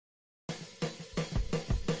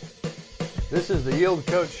This is the Yield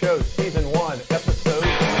Coach Show, Season 1, Episode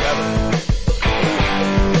 7.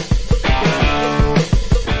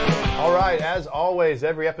 All right, as always,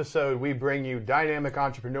 every episode we bring you dynamic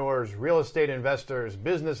entrepreneurs, real estate investors,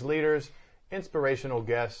 business leaders, inspirational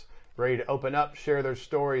guests, ready to open up, share their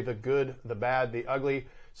story, the good, the bad, the ugly,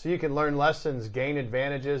 so you can learn lessons, gain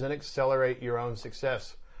advantages, and accelerate your own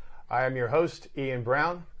success. I am your host, Ian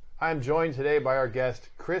Brown. I am joined today by our guest,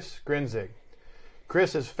 Chris Grenzig.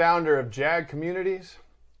 Chris is founder of JAG Communities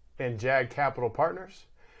and JAG Capital Partners,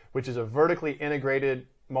 which is a vertically integrated,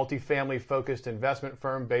 multifamily-focused investment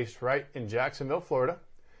firm based right in Jacksonville, Florida.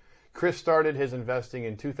 Chris started his investing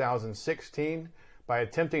in 2016 by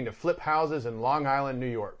attempting to flip houses in Long Island, New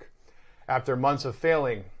York. After months of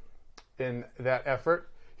failing in that effort,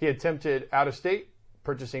 he attempted out-of-state,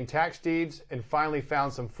 purchasing tax deeds, and finally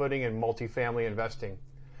found some footing in multifamily investing.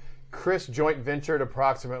 Chris joint ventured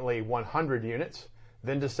approximately 100 units,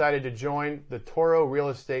 then decided to join the Toro Real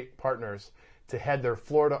Estate Partners to head their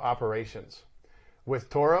Florida operations. With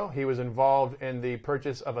Toro, he was involved in the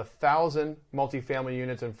purchase of 1,000 multifamily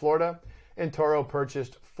units in Florida, and Toro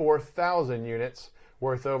purchased 4,000 units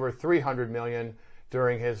worth over $300 million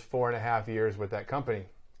during his 4.5 years with that company.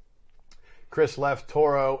 Chris left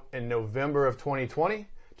Toro in November of 2020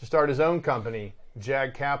 to start his own company,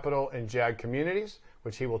 JAG Capital and JAG Communities,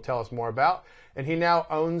 which he will tell us more about. And he now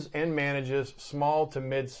owns and manages small to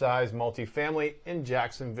mid-sized multifamily in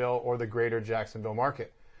Jacksonville or the greater Jacksonville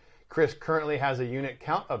market. Chris currently has a unit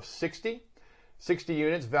count of 60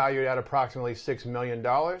 units valued at approximately $6 million,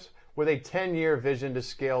 with a 10-year vision to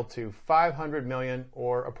scale to $500 million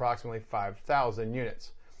or approximately 5,000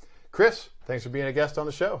 units. Chris, thanks for being a guest on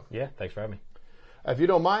the show. Yeah, thanks for having me. If you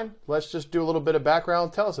don't mind, let's just do a little bit of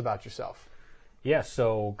background. Tell us about yourself. Yeah,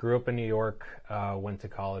 so grew up in New York, went to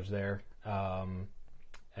college there,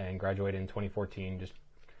 and graduated in 2014, just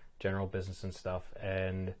general business and stuff.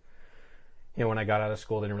 And, you know, when I got out of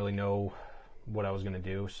school, didn't really know what I was going to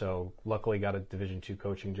do. So luckily got a Division II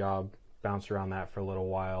coaching job, bounced around that for a little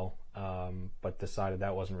while, but decided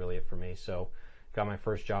that wasn't really it for me. So got my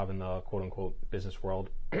first job in the quote-unquote business world,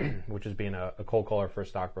 which was being a cold caller for a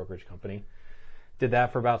stock brokerage company. Did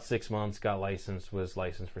that for about 6 months, got licensed, was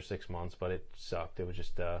licensed for 6 months, but it sucked. It was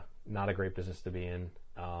just not a great business to be in.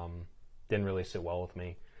 Didn't really sit well with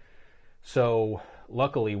me. So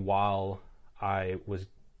luckily, while I was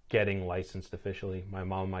getting licensed officially, my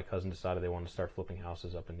mom and my cousin decided they wanted to start flipping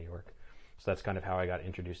houses up in New York. So that's kind of how I got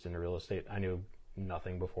introduced into real estate. I knew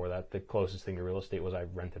nothing before that. The closest thing to real estate was I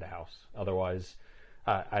rented a house. Otherwise,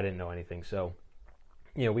 I didn't know anything. So,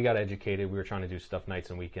 you know, we got educated. We were trying to do stuff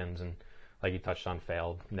nights and weekends, and like you touched on,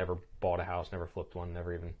 failed. Never bought a house, never flipped one,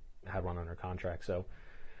 never even had one under contract. So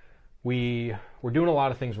we were doing a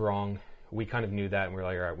lot of things wrong. We kind of knew that, and we were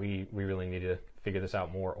like, all right, we really need to figure this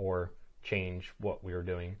out more or change what we were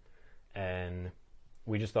doing. And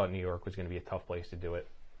we just thought New York was going to be a tough place to do it.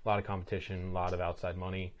 A lot of competition, a lot of outside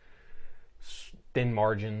money, thin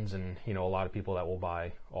margins, and, you know, a lot of people that will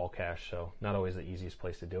buy all cash. So not always the easiest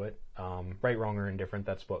place to do it. Right, wrong, or indifferent,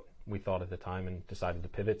 that's what we thought at the time, and decided to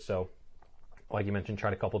pivot. So like you mentioned,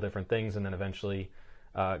 tried a couple different things, and then eventually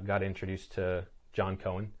got introduced to John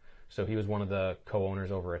Cohen. So he was one of the co-owners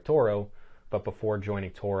over at Toro, but before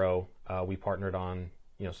joining Toro, we partnered on,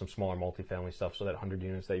 you know, some smaller multifamily stuff, so that 100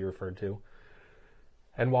 units that you referred to.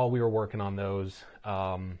 And while we were working on those,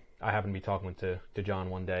 I happened to be talking to John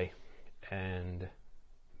one day, and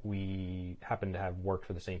we happened to have worked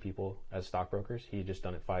for the same people as stockbrokers. He had just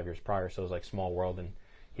done it 5 years prior, so it was like small world, and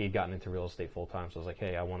he had gotten into real estate full time. So I was like,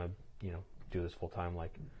 hey, I want to, you know, do this full time.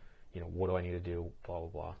 Like, you know, what do I need to do? Blah, blah,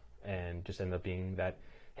 blah. And just ended up being that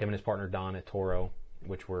him and his partner Don at Toro,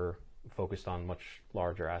 which were focused on much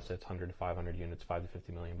larger assets, 100 to 500 units, $5 to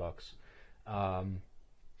 $50 million bucks.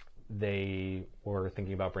 They were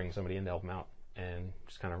thinking about bringing somebody in to help them out, and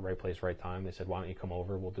just kind of right place, right time. They said, why don't you come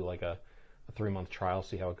over? We'll do like a 3-month trial,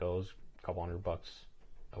 see how it goes, a couple $100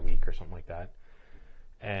 a week or something like that.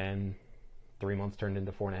 And 3 months turned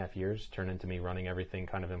into 4.5 years, turned into me running everything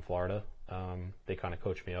kind of in Florida. They kind of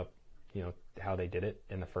coached me up, you know, how they did it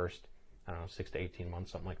in the first, I don't know, 6 to 18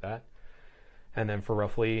 months, something like that. And then for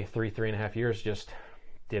roughly 3.5 years, just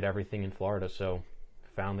did everything in Florida. So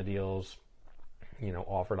found the deals, you know,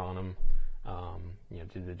 offered on them, you know,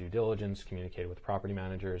 did the due diligence, communicated with property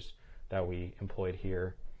managers that we employed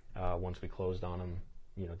here. Once we closed on them,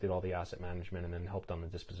 you know, did all the asset management, and then helped on the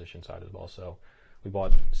disposition side as well. So we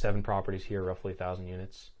bought 7 properties here, roughly 1,000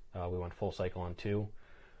 units. We went full cycle on 2.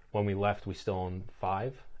 When we left, we still own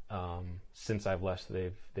 5. Since I've left,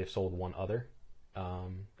 they've sold 1 other,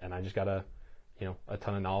 and I just got a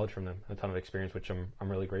ton of knowledge from them, a ton of experience, which I'm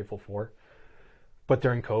really grateful for. But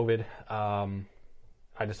during COVID,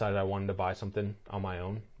 I decided I wanted to buy something on my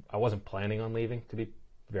own. I wasn't planning on leaving, to be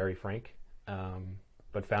very frank,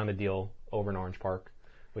 but found a deal over in Orange Park,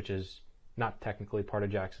 which is not technically part of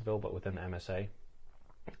Jacksonville, but within the MSA,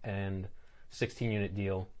 and 16-unit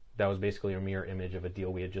deal that was basically a mirror image of a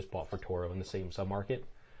deal we had just bought for Toro in the same submarket.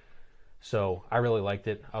 So I really liked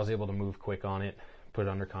it. I was able to move quick on it, put it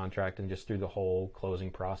under contract, and just through the whole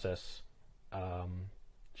closing process,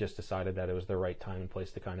 just decided that it was the right time and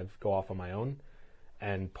place to kind of go off on my own.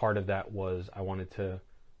 And part of that was I wanted to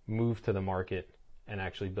move to the market and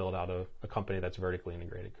actually build out a company that's vertically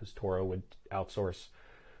integrated, because Toro would outsource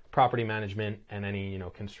property management and any,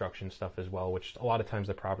 construction stuff as well, which a lot of times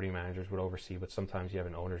the property managers would oversee, but sometimes you have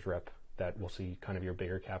an owner's rep that will see kind of your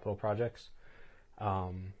bigger capital projects.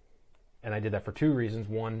 And I did that for two reasons.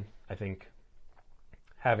 One, I think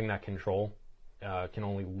having that control can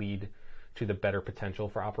only lead to the better potential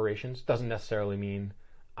for operations. Doesn't necessarily mean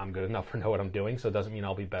I'm good enough or know what I'm doing, so it doesn't mean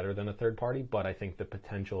I'll be better than a third party, but I think the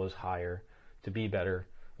potential is higher to be better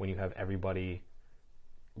when you have everybody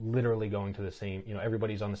literally going to the same,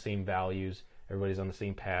 everybody's on the same values, everybody's on the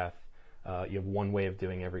same path. You have one way of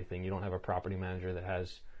doing everything. You don't have a property manager that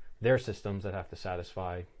has their systems that have to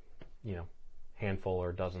satisfy, handful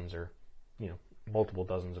or dozens or, multiple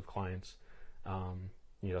dozens of clients. So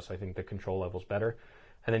I think the control level's better.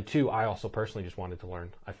 And then two, I also personally just wanted to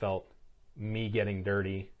learn. I felt me getting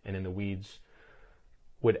dirty and in the weeds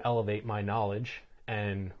would elevate my knowledge,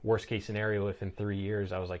 and worst case scenario, if in 3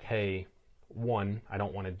 years I was like, hey, one, I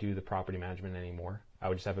don't want to do the property management anymore, I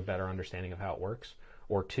would just have a better understanding of how it works.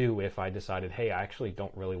 Or two, if I decided, hey, I actually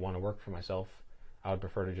don't really want to work for myself, I would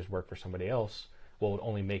prefer to just work for somebody else, well, it would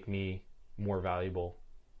only make me more valuable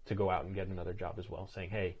to go out and get another job as well, saying,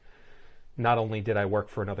 hey, not only did I work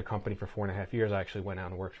for another company for 4.5 years, I actually went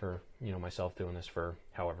out and worked for, myself doing this for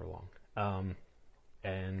however long.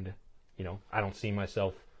 And I don't see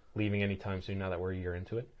myself leaving anytime soon now that we're a year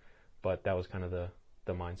into it, but that was kind of the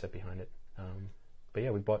mindset behind it. But yeah,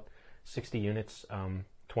 we bought 60 units.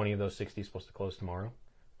 20 of those 60 is supposed to close tomorrow.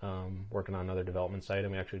 Working on another development site,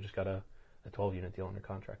 and we actually just got a 12-unit deal under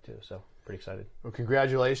contract too, so pretty excited. Well,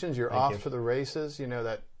 congratulations. You're Thank off you. to the races.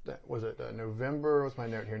 That was it November, what's my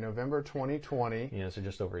note here, November 2020. Yeah, so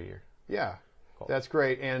just over a year. Yeah, cool. That's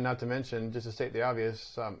great. And not to mention, just to state the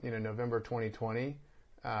obvious, November 2020,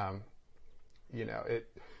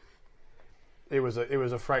 it was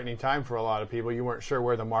a frightening time for a lot of people. You weren't sure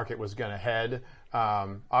where the market was going to head.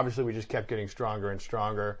 Obviously, we just kept getting stronger and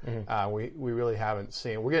stronger. Mm-hmm. We really haven't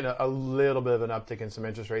seen. We're getting a little bit of an uptick in some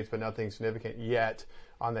interest rates, but nothing significant yet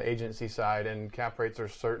on the agency side, and cap rates are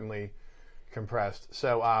certainly compressed.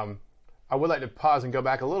 So I would like to pause and go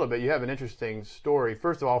back a little bit. You have an interesting story.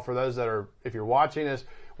 First of all, for those that are, if you're watching us,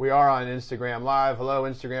 we are on Instagram Live. Hello,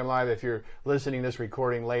 Instagram Live. If you're listening to this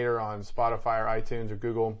recording later on Spotify or iTunes or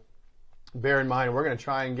Google, bear in mind, we're going to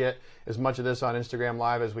try and get as much of this on Instagram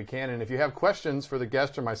Live as we can. And if you have questions for the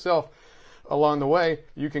guest or myself along the way,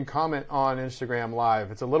 you can comment on Instagram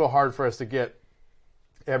Live. It's a little hard for us to get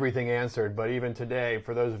everything answered, but even today,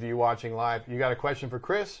 for those of you watching live, you got a question for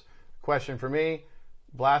Chris, question for me,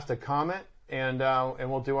 blast a comment, and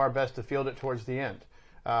we'll do our best to field it towards the end.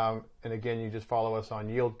 And again, you just follow us on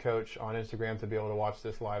Yield Coach on Instagram to be able to watch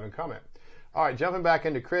this live and comment. All right, jumping back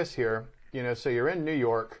into Chris here. So you're in New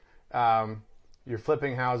York. You're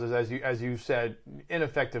flipping houses, as you said,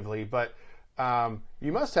 ineffectively, but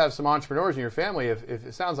you must have some entrepreneurs in your family. If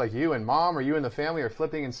it sounds like you and mom or you and the family are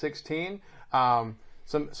flipping in 16,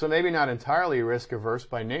 so maybe not entirely risk averse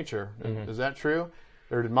by nature. Mm-hmm. Is that true?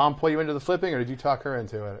 Or did mom pull you into the flipping, or did you talk her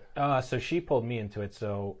into it? So she pulled me into it.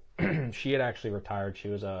 So she had actually retired. She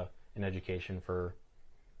was in education for,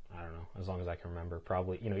 I don't know, as long as I can remember,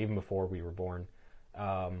 probably, even before we were born.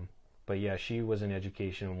 But yeah, she was in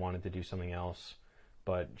education and wanted to do something else,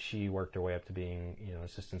 but she worked her way up to being,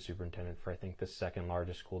 assistant superintendent for, I think, the second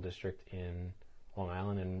largest school district in Long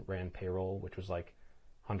Island, and ran payroll, which was like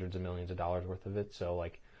hundreds of millions of dollars worth of it. So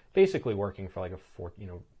like basically working for like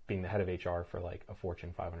being the head of HR for like a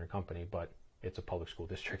Fortune 500 company, but it's a public school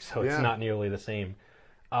district, so it's not nearly the same.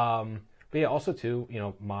 But yeah, also too,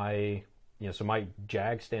 my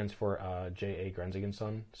JAG stands for J.A. Grenzig and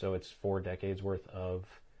Son, so it's 4 decades worth of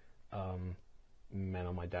men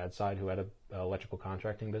on my dad's side who had a electrical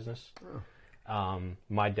contracting business.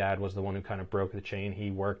 My dad was the one who kind of broke the chain.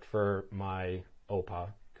 He worked for my opa,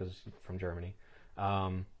 because from Germany,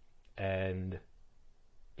 and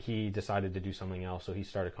he decided to do something else, so he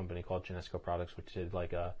started a company called Genesco Products, which did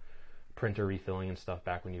like a printer refilling and stuff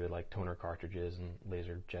back when you had like toner cartridges and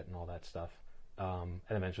laser jet and all that stuff, and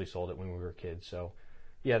eventually sold it when we were kids. So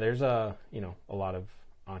yeah, there's a lot of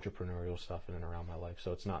entrepreneurial stuff in and around my life.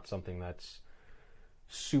 So it's not something that's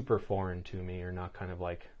super foreign to me or not kind of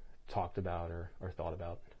like talked about or thought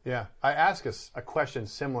about. Yeah, I ask a question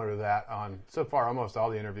similar to that on so far almost all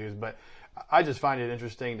the interviews, but I just find it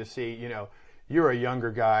interesting to see, you're a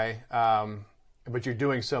younger guy, but you're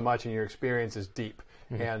doing so much and your experience is deep.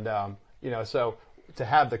 Mm-hmm. And, so to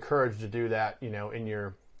have the courage to do that, in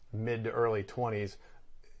your mid to early 20s,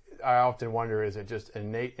 I often wonder, is it just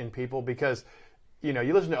innate in people? Because, you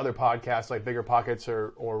listen to other podcasts like Bigger Pockets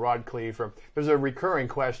or Rod Cleve. There's a recurring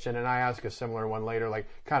question, and I ask a similar one later, like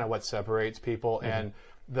kind of what separates people. Mm-hmm.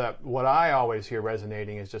 And what I always hear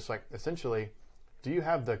resonating is just like, essentially, do you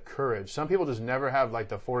have the courage? Some people just never have like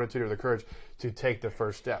the fortitude or the courage to take the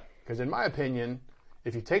first step. Because in my opinion,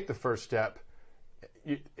 if you take the first step,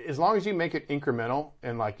 as long as you make it incremental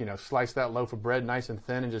and like, slice that loaf of bread nice and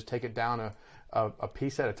thin and just take it down a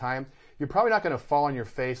piece at a time, you're probably not going to fall on your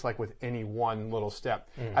face like with any one little step.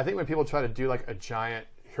 Mm. I think when people try to do like a giant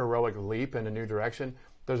heroic leap in a new direction,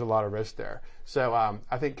 there's a lot of risk there. So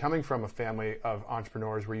I think coming from a family of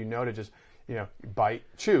entrepreneurs where to just, bite,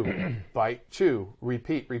 chew, bite, chew,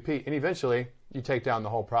 repeat, and eventually you take down the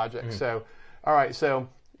whole project. Mm. So, all right, so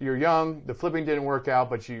you're young, the flipping didn't work out,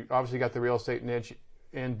 but you obviously got the real estate niche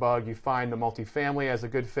in bug. You find the multifamily as a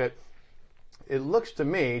good fit. It looks to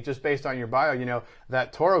me, just based on your bio,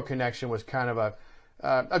 that Toro connection was kind of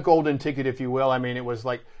a golden ticket, if you will. I mean, it was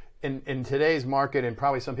like in today's market, and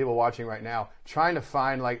probably some people watching right now, trying to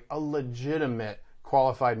find like a legitimate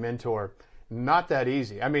qualified mentor, not that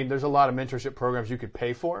easy. I mean, there's a lot of mentorship programs you could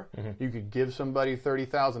pay for. Mm-hmm. You could give somebody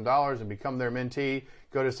 $30,000 and become their mentee,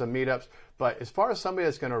 go to some meetups. But as far as somebody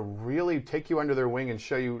that's going to really take you under their wing and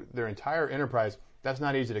show you their entire enterprise, that's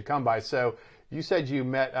not easy to come by. So you said you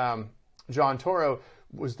met John Toro.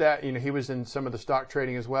 Was that, he was in some of the stock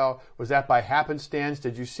trading as well. Was that by happenstance?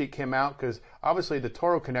 Did you seek him out? Because obviously the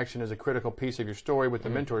Toro connection is a critical piece of your story with the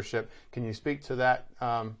mentorship. Can you speak to that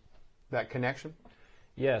that connection?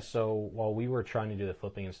 Yeah, so while we were trying to do the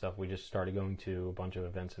flipping and stuff, we just started going to a bunch of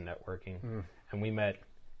events and networking. Mm. And we met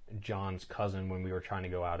John's cousin when we were trying to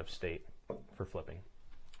go out of state for flipping.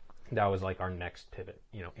 That was like our next pivot,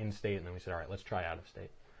 in state. And then we said, all right, let's try out of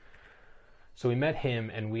state. So we met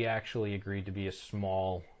him, and we actually agreed to be a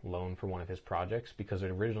small loan for one of his projects, because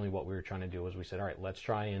originally what we were trying to do was we said, all right, let's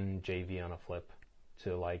try and JV on a flip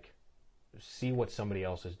to like see what somebody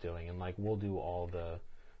else is doing, and like we'll do all the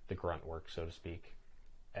grunt work, so to speak,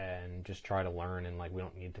 and just try to learn, and like we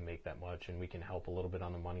don't need to make that much, and we can help a little bit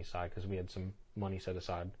on the money side because we had some money set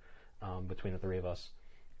aside between the three of us.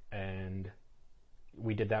 And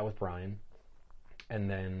we did that with Brian, and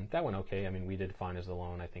then that went okay. I mean, we did fine as the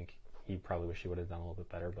loan. I think he probably wish he would have done a little bit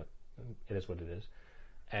better, but it is what it is.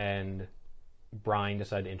 And Brian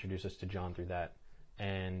decided to introduce us to John through that.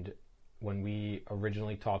 And when we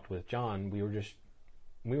originally talked with John, we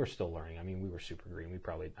were still learning. I mean, we were super green.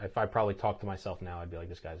 If I probably talked to myself now, I'd be like,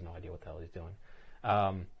 this guy has no idea what the hell he's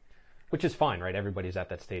doing. Which is fine, right? Everybody's at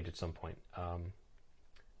that stage at some point.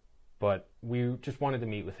 But we just wanted to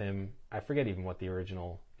meet with him. I forget even what the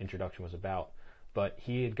original introduction was about, but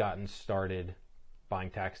he had gotten started buying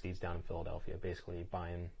tax deeds down in Philadelphia, basically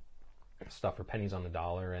buying stuff for pennies on the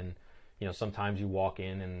dollar. And, sometimes you walk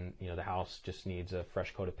in and, the house just needs a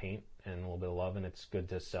fresh coat of paint and a little bit of love, and it's good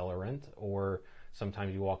to sell or rent. Or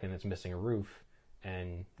sometimes you walk in and it's missing a roof,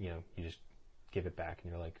 and, you just give it back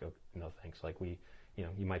and you're like, oh, no thanks. Like you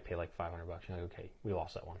might pay like $500. You're like, okay, we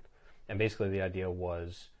lost that one. And basically the idea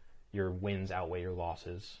was your wins outweigh your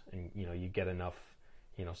losses, and, you get enough,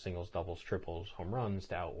 singles, doubles, triples, home runs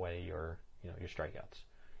to outweigh your strikeouts.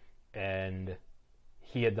 And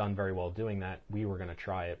he had done very well doing that. We were going to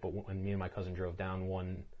try it, but when me and my cousin drove down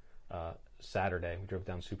one Saturday, we drove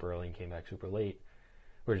down super early and came back super late.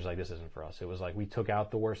 We were just like, this isn't for us. It was like we took out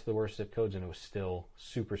the worst of the worst zip codes, and it was still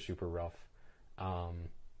super, super rough.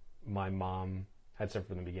 My mom had said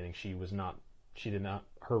from the beginning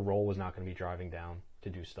her role was not going to be driving down to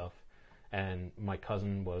do stuff. And my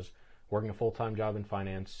cousin was working a full-time job in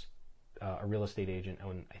finance, a real estate agent,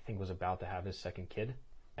 and I think was about to have his second kid.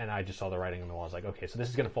 And I just saw the writing on the wall. I was like, okay, so this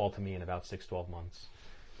is going to fall to me in about 6-12 months.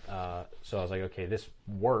 So I was like, okay, this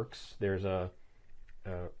works. There's a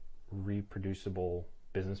reproducible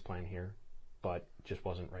business plan here, but just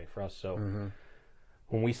wasn't right for us. So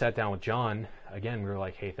when we sat down with John, again, we were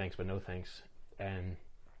like, hey, thanks, but no thanks. And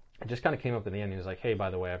it just kind of came up in the end. He was like, hey, by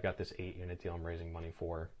the way, I've got this 8-unit deal I'm raising money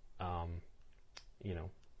for.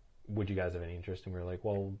 Would you guys have any interest? And we were like,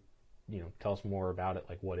 well, tell us more about it.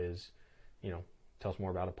 Like, what is, tell us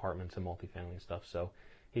more about apartments and multifamily and stuff. So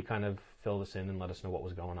he kind of filled us in and let us know what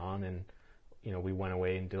was going on. And, we went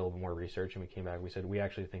away and did a little bit more research, and we came back. We said, we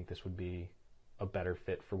actually think this would be a better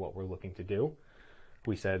fit for what we're looking to do,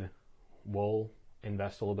 we said, we'll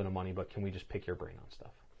invest a little bit of money, but can we just pick your brain on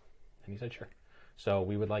stuff? And he said, sure. So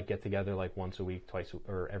we would like get together like once a week, twice,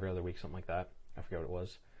 or every other week, something like that. I forget what it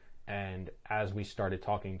was. And as we started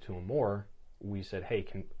talking to him more, we said, hey,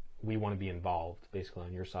 we want to be involved basically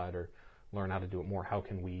on your side or learn how to do it more. How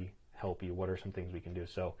can we help you? What are some things we can do?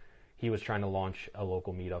 So he was trying to launch a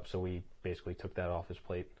local meetup, so we basically took that off his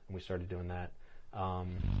plate and we started doing that.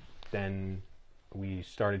 Then we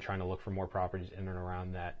started trying to look for more properties in and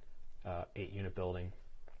around that 8-unit building.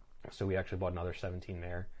 So we actually bought another 17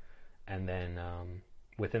 there. And then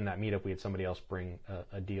within that meetup, we had somebody else bring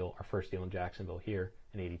a deal, our first deal in Jacksonville here,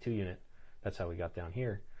 an 82-unit. That's how we got down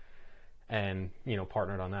here. And,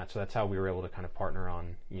 partnered on that. So that's how we were able to kind of partner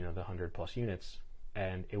on, the 100+ units.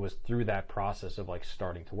 And it was through that process of like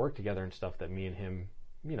starting to work together and stuff that me and him,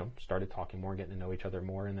 started talking more, getting to know each other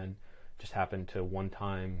more. And then just happened to one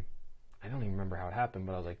time, I don't even remember how it happened,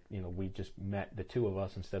 but I was like, we just met the two of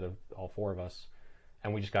us instead of all four of us.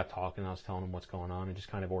 And we just got talking. I was telling him what's going on and just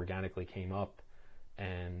kind of organically came up.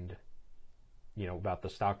 And, about the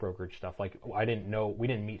stock brokerage stuff, like we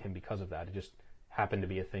didn't meet him because of that. It just happened to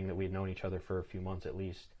be a thing that we had known each other for a few months at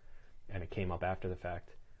least. And it came up after the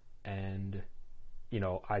fact. And,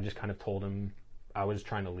 I just kind of told him I was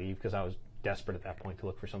trying to leave because I was desperate at that point to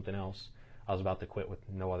look for something else. I was about to quit with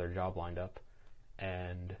no other job lined up.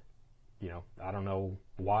 And, I don't know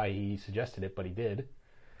why he suggested it, but he did.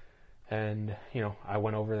 And, I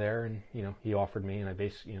went over there and, he offered me and I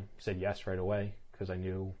basically, said yes right away because I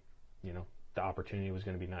knew, the opportunity was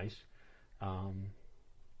going to be nice.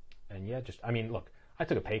 And yeah, look, I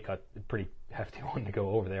took a pay cut, a pretty hefty one to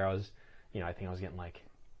go over there. I was, I think I was getting like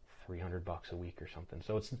 $300 a week or something.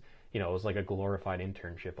 So it's, it was like a glorified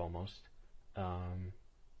internship almost.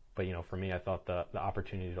 But, for me, I thought the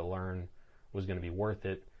opportunity to learn was going to be worth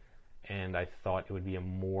it. And I thought it would be a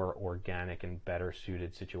more organic and better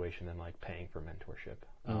suited situation than like paying for mentorship.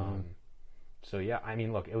 Mm-hmm. So yeah,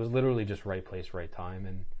 look, it was literally just right place, right time,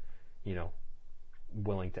 and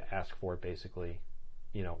willing to ask for it basically,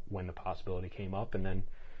 when the possibility came up, and then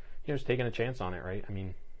just taking a chance on it, right?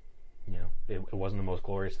 It wasn't the most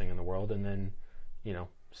glorious thing in the world, and then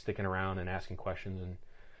sticking around and asking questions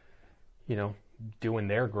and doing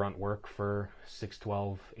their grunt work for 6,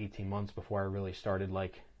 12, 18 months before I really started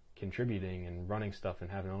like contributing and running stuff and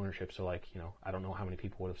having ownership. So like, I don't know how many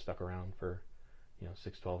people would have stuck around for,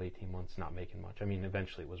 6, 12, 18 months not making much.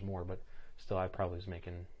 Eventually it was more, but still I probably was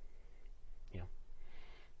making,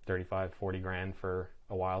 35, 40 grand for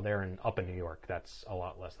a while there, and up in New York, that's a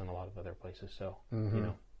lot less than a lot of other places. So,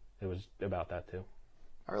 it was about that too.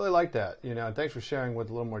 I really like that, and thanks for sharing with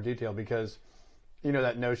a little more detail because,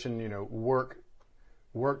 that notion, work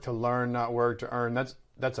to learn, not work to earn.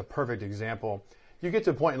 That's a perfect example. You get to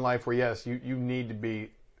a point in life where, yes, you need to be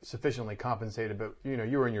sufficiently compensated, but,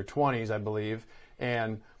 you were in your 20s, I believe,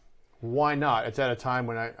 and why not? It's at a time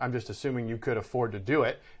when I'm just assuming you could afford to do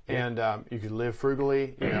it, and you could live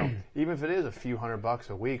frugally, even if it is a few $100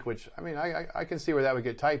 a week, which, I can see where that would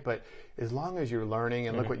get tight, but as long as you're learning,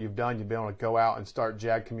 and look what you've done, you've been able to go out and start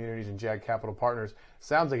JAG Communities and JAG Capital Partners,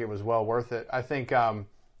 sounds like it was well worth it. I think a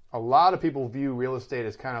lot of people view real estate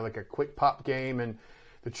as kind of like a quick pop game, and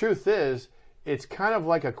the truth is, it's kind of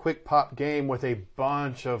like a quick pop game with a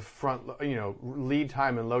bunch of lead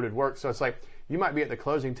time and loaded work. So it's like you might be at the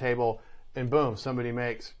closing table and boom, somebody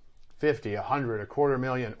makes 50, 100,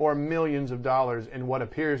 $250,000 or millions of dollars in what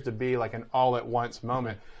appears to be like an all at once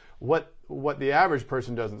moment. What the average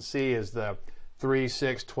person doesn't see is the 3,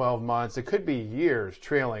 6, 12 months. It could be years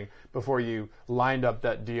trailing before you lined up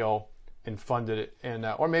that deal and funded it, and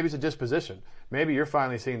or maybe it's a disposition. Maybe you're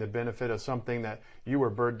finally seeing the benefit of something that you were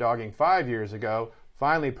bird dogging 5 years ago,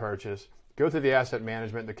 finally purchase, go through the asset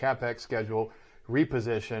management, the CapEx schedule,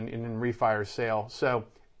 reposition, and then refi or sale. So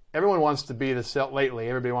everyone wants to be the seller lately.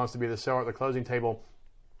 Everybody wants to be the seller at the closing table.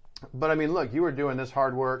 But look, you were doing this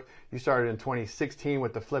hard work. You started in 2016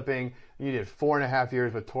 with the flipping. You did 4.5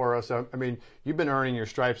 years with Toro. So, you've been earning your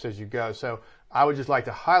stripes as you go. So I would just like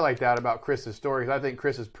to highlight that about Chris's story, because I think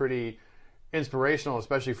Chris is pretty inspirational,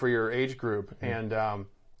 especially for your age group. Mm-hmm.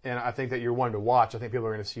 And I think that you're one to watch. I think people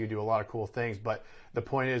are going to see you do a lot of cool things. But the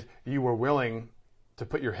point is, you were willing to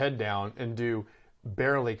put your head down and do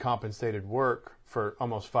barely compensated work for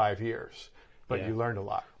almost 5 years. But you learned a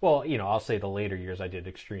lot. Well, I'll say the later years I did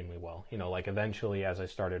extremely well. Like eventually as I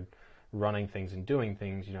started running things and doing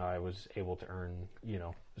things, I was able to earn,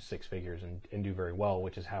 6 figures and do very well,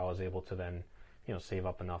 which is how I was able to then, save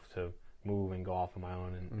up enough to move and go off on my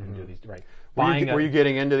own and do these, right. Were you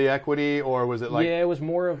getting into the equity, or was it like? Yeah, it was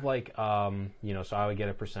more of like, so I would get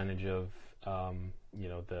a percentage of,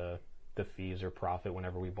 the the fees or profit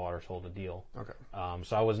whenever we bought or sold a deal. Okay.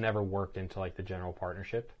 So I was never worked into like the general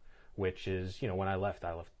partnership, which is, when I left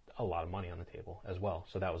a lot of money on the table as well.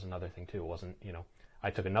 So that was another thing too. It wasn't, I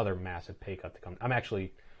took another massive pay cut to come. I'm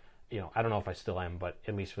actually, I don't know if I still am, but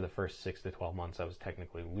at least for the first 6 to 12 months, I was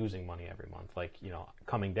technically losing money every month. Like,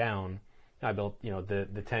 coming down, I built,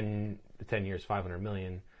 the 10 years, 500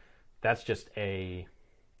 million. That's just a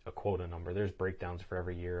quota number. There's breakdowns for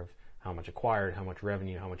every year of how much acquired, how much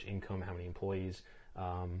revenue, how much income, how many employees,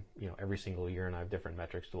 every single year, and I have different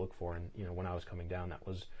metrics to look for. And, when I was coming down, that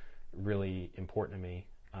was really important to me,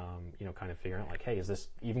 kind of figuring out like, hey, is this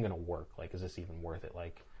even going to work? Like, is this even worth it?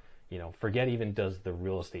 Like, forget even does the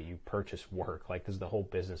real estate you purchase work? Like, does the whole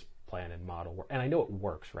business plan and model work? And I know it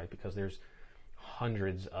works, right? Because there's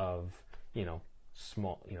hundreds of,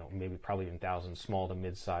 small, maybe probably even thousands, small to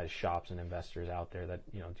mid-sized shops and investors out there that,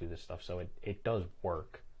 do this stuff. So it does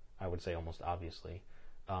work, I would say almost obviously.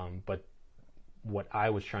 But what I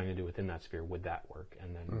was trying to do within that sphere, would that work?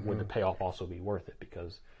 And then would the payoff also be worth it?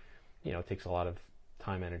 Because, it takes a lot of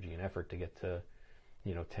time, energy, and effort to get to,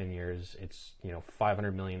 10 years. It's,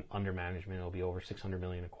 500 million under management. It'll be over 600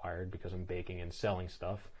 million acquired because I'm baking and selling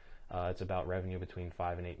stuff. It's about revenue between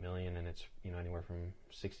 5 and 8 million, and it's, anywhere from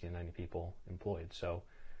 60 to 90 people employed. So,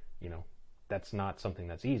 that's not something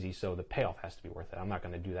that's easy. So the payoff has to be worth it. I'm not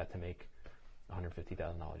going to do that to make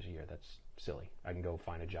 $150,000 a year. That's silly. I can go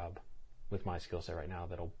find a job with my skill set right now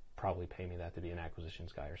that'll probably pay me that to be an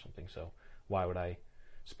acquisitions guy or something. So why would I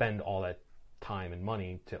spend all that time and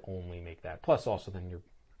money to only make that? Plus also then your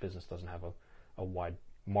business doesn't have a wide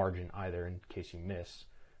margin either in case you miss.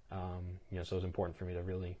 So it's important for me to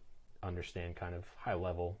really understand kind of high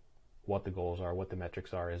level what the goals are, what the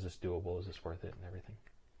metrics are. Is this doable? Is this worth it? And everything.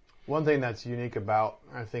 One thing that's unique about,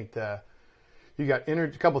 I think, you got a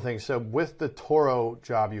couple things. So with the Toro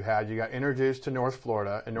job you had, you got introduced to North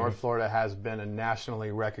Florida, and North Florida has been a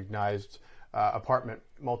nationally recognized apartment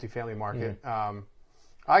multifamily market.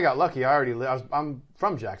 I got lucky. I'm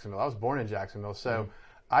from Jacksonville. I was born in Jacksonville, so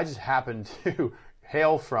I just happened to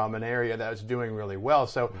hail from an area that was doing really well.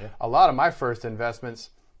 So a lot of my first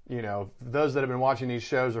investments, those that have been watching these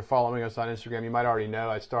shows or following us on Instagram, you might already know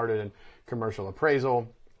I started in commercial appraisal,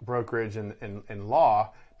 brokerage, and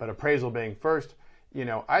law. But appraisal being first,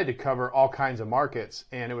 I had to cover all kinds of markets.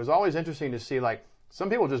 And it was always interesting to see, like, some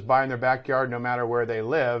people just buy in their backyard no matter where they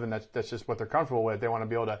live, and that's just what they're comfortable with. They want to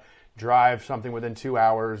be able to drive something within 2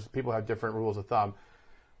 hours. People have different rules of thumb.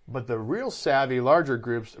 But the real savvy, larger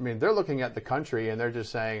groups, they're looking at the country and they're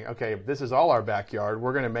just saying, okay, this is all our backyard.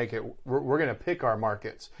 We're going to make it, we're going to pick our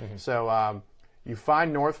markets. So you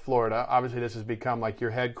find North Florida. Obviously, this has become like your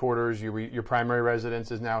headquarters. Your primary residence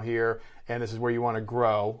is now here, and this is where you want to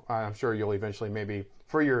grow. I'm sure you'll eventually, maybe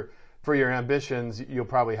for your ambitions,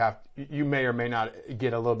 you may or may not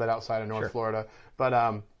get a little bit outside of North Florida.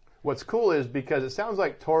 But what's cool is because it sounds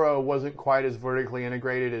like Toro wasn't quite as vertically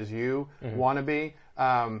integrated as you want to be.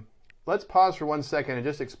 Let's pause for 1 second and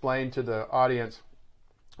just explain to the audience,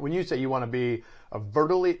 when you say you want to be a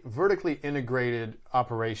vertically integrated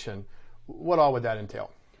operation, what all would that entail?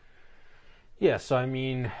 Yeah, so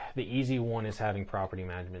the easy one is having property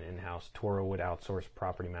management in-house. Toro would outsource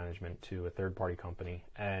property management to a third-party company,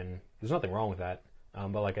 and there's nothing wrong with that.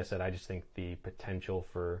 But like I said, I just think the potential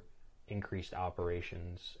for increased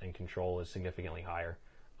operations and control is significantly higher,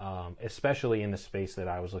 especially in the space that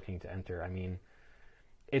I was looking to enter.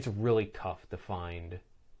 It's really tough to find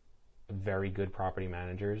very good property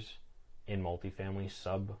managers in multifamily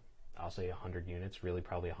I'll say 100 units, really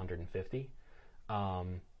probably 150.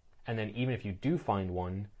 And then even if you do find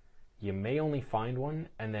one, you may only find one,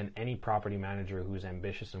 and then any property manager who's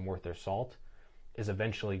ambitious and worth their salt is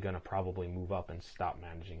eventually going to probably move up and stop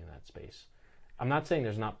managing in that space. I'm not saying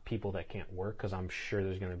there's not people that can't work, because I'm sure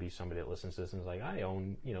there's going to be somebody that listens to this and is like, I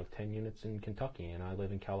own 10 units in Kentucky and I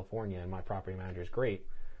live in California and my property manager is great.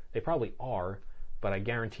 They probably are, but I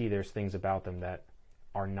guarantee there's things about them that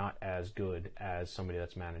are not as good as somebody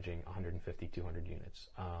that's managing 150, 200 units.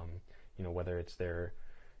 Whether it's their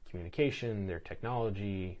communication, their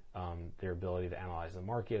technology, their ability to analyze the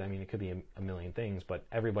market. It could be a million things, but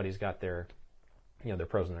everybody's got their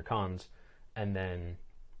pros and their cons. And then,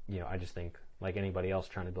 I just think, like anybody else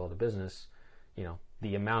trying to build a business,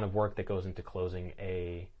 the amount of work that goes into closing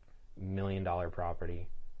a $1 million property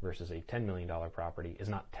versus a $10 million property is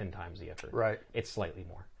not 10 times the effort. Right. It's slightly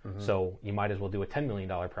more. So you might as well do a $10 million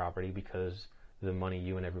property because the money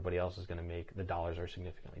you and everybody else is going to make, the dollars are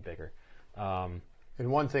significantly bigger. And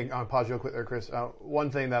one thing, I'll pause real quick there, Chris. One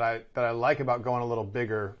thing that I like about going a little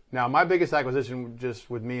bigger. Now, my biggest acquisition, just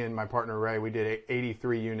with me and my partner Ray, we did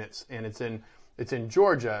 83 units, and it's in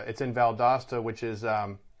Georgia. It's in Valdosta, which is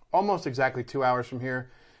almost exactly 2 hours from here.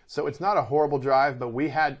 So it's not a horrible drive, but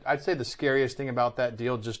I'd say the scariest thing about that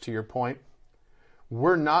deal, just to your point,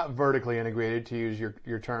 we're not vertically integrated, to use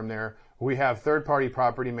your term there. We have third-party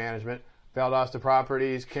property management, Valdosta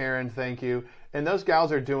Properties, Karen, thank you. And those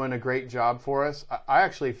gals are doing a great job for us. I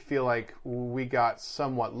actually feel like we got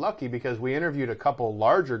somewhat lucky because we interviewed a couple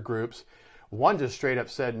larger groups. One just straight up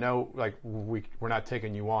said, no, like we're not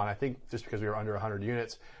taking you on. I think just because we were under 100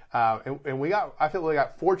 units. And I feel we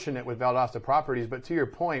got fortunate with Valdosta Properties. But to your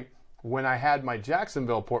point, when I had my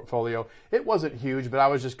Jacksonville portfolio, it wasn't huge, but I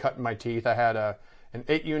was just cutting my teeth. I had an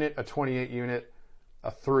 8 unit, a 28 unit,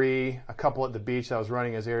 a 3, a couple at the beach that I was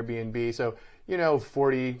running as Airbnb. So,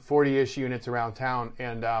 40-ish units around town.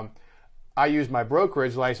 And I used my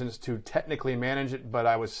brokerage license to technically manage it, but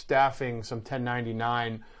I was staffing some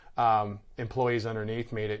 1099 employees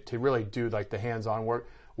underneath me to really do like the hands-on work.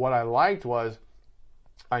 What I liked was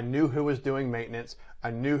I knew who was doing maintenance.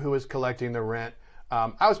 I knew who was collecting the rent.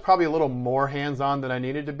 I was probably a little more hands-on than I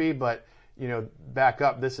needed to be, but back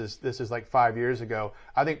up, this is like 5 years ago.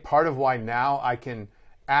 I think part of why now I can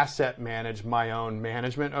asset manage my own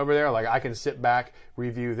management over there. Like I can sit back,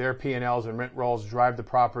 review their P&Ls and rent rolls, drive the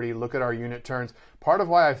property, look at our unit turns. Part of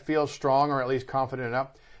why I feel strong or at least confident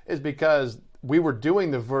enough is because we were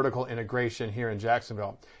doing the vertical integration here in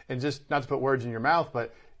Jacksonville. And just not to put words in your mouth,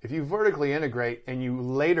 but if you vertically integrate and you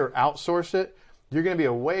later outsource it, you're going to be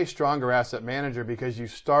a way stronger asset manager because you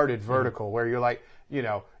started vertical where you're like,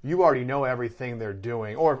 you already know everything they're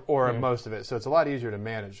doing or most of it. So it's a lot easier to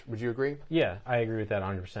manage. Would you agree? Yeah, I agree with that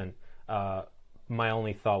 100%. My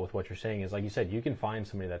only thought with what you're saying is, like you said, you can find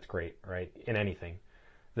somebody that's great, right, in anything.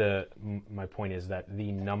 My point is that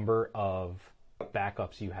the number of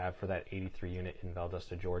backups you have for that 83 unit in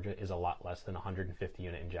Valdosta, Georgia is a lot less than 150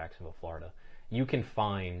 unit in Jacksonville, Florida. You can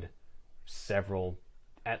find several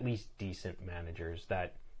at least decent managers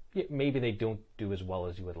that maybe they don't do as well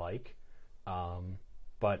as you would like,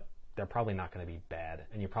 but they're probably not going to be bad,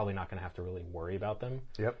 and you're probably not going to have to really worry about them.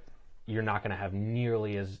 Yep. You're not going to have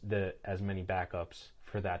nearly as many backups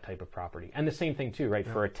for that type of property. And the same thing too, right?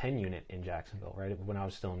 Yeah. For a 10 unit in Jacksonville, right? When I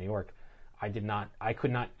was still in New York, I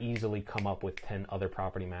could not easily come up with 10 other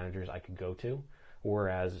property managers I could go to,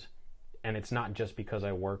 and it's not just because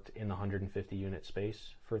I worked in the 150 unit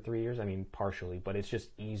space for 3 years. I mean, partially, but it's just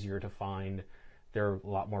easier to find. They're a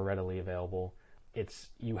lot more readily available.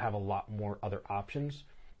 You have a lot more other options,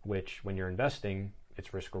 which when you're investing,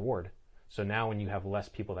 it's risk reward. So now when you have less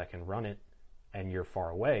people that can run it and you're far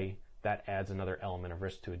away, that adds another element of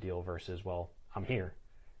risk to a deal versus, well, I'm here,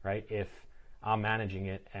 right? If I'm managing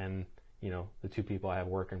it and, the 2 people I have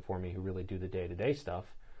working for me who really do the day-to-day stuff,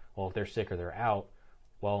 well, if they're sick or they're out,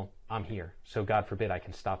 well, I'm here. So God forbid I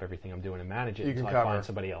can stop everything I'm doing and manage it until I find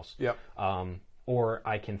somebody else. Yep. Or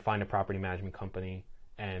I can find a property management company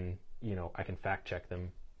and, I can fact check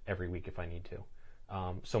them every week if I need to.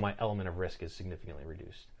 So my element of risk is significantly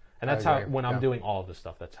reduced. And that's how, when I'm doing all of this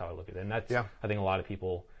stuff, that's how I look at it. And that's, I think a lot of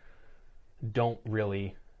people don't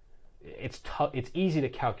really, it's easy to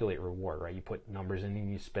calculate reward, right? You put numbers in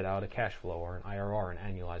and you spit out a cash flow or an IRR and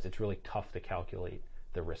annualize. It's really tough to calculate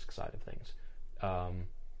the risk side of things.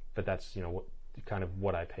 But that's, kind of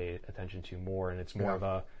what I pay attention to more. And it's more of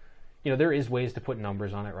a, there is ways to put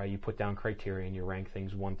numbers on it, right? You put down criteria and you rank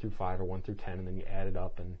things 1 through 5 or 1 through 10, and then you add it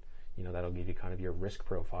up and, that'll give you kind of your risk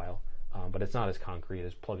profile. But it's not as concrete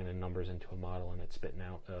as plugging in numbers into a model and it's spitting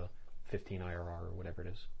out a 15 IRR or whatever it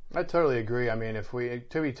is. I totally agree. I mean,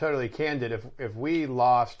 to be totally candid, if we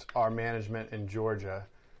lost our management in Georgia,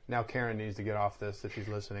 now Karen needs to get off this if she's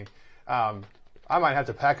listening. I might have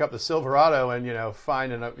to pack up the Silverado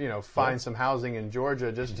and find some housing in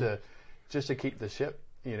Georgia just to keep the ship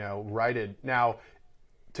righted. Now,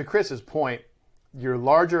 to Chris's point, your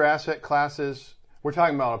larger asset classes, we're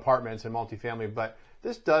talking about apartments and multifamily, but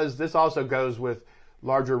this also goes with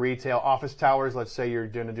larger retail office towers. Let's say you're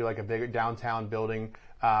going to do like a bigger downtown building.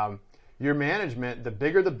 Your management, the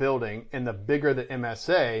bigger the building and the bigger the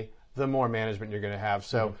MSA, the more management you're going to have.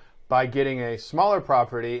 So by getting a smaller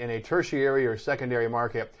property in a tertiary or secondary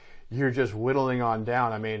market, you're just whittling on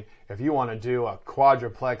down. I mean, if you want to do a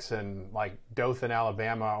quadruplex in like Dothan,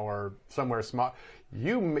 Alabama, or somewhere small,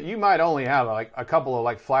 you might only have like a couple of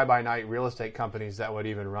like fly-by-night real estate companies that would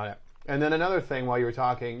even run it. And then another thing, while you were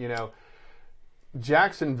talking,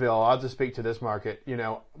 Jacksonville, I'll just speak to this market.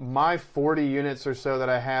 My 40 units or so that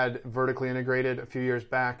I had vertically integrated a few years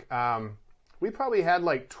back, we probably had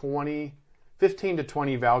like 15 to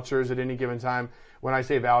 20 vouchers at any given time. When I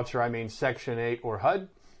say voucher, I mean Section 8 or HUD.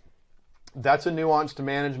 That's a nuance to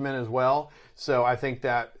management as well. So I think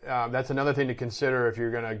that that's another thing to consider if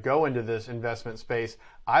you're going to go into this investment space.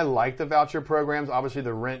 I like the voucher programs. Obviously,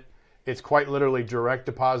 the rent, it's quite literally direct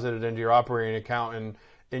deposited into your operating account. And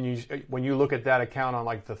when you look at that account on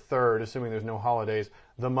like the 3rd, assuming there's no holidays,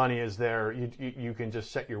 the money is there. You can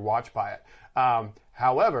just set your watch by it.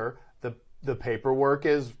 However, the paperwork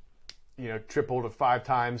is triple to 5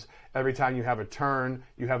 times. Every time you have a turn,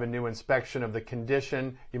 you have a new inspection of the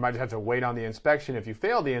condition. You might have to wait on the inspection. If you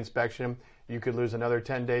fail the inspection, you could lose another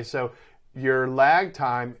 10 days. So your lag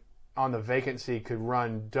time on the vacancy could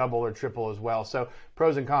run double or triple as well. So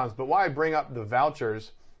pros and cons. But why I bring up the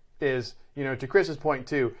vouchers is, to Chris's point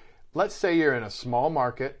too, let's say you're in a small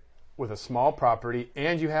market with a small property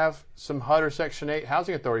and you have some HUD or Section 8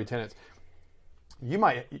 housing authority tenants.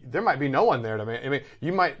 There might be no one there to manage. I mean,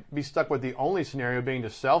 you might be stuck with the only scenario being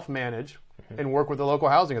to self-manage and work with the local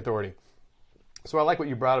housing authority. So I like what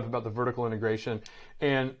you brought up about the vertical integration.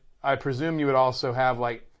 And I presume you would also have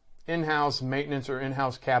like in-house maintenance or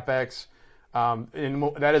in-house CapEx.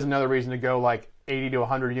 And that is another reason to go like 80 to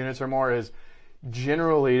 100 units or more is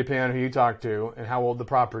generally, depending on who you talk to and how old the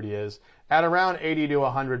property is, at around 80 to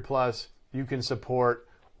 100 plus, you can support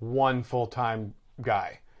one full-time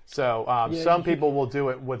guy. So some people will do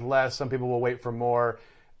it with less. Some people will wait for more.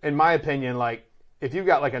 In my opinion, like if you've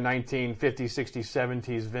got like a 1950s, 60s,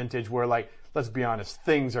 70s vintage where like, let's be honest,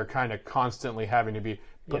 things are kind of constantly having to be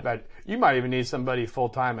put back. You might even need somebody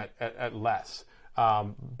full-time at less.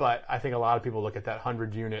 But I think a lot of people look at that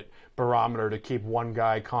 100-unit barometer to keep one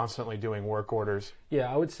guy constantly doing work orders.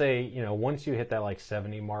 Yeah, I would say, once you hit that like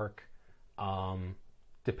 70 mark,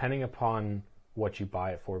 depending upon what you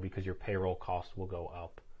buy it for, because your payroll cost will go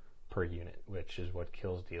up per unit, which is what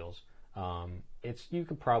kills deals. You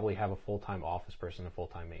could probably have a full-time office person, a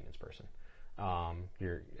full-time maintenance person.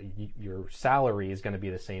 Your salary is going to be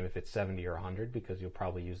the same if it's 70 or 100 because you'll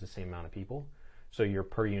probably use the same amount of people. So your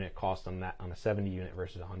per unit cost on a 70 unit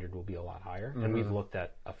versus 100 will be a lot higher. Mm-hmm. And we've looked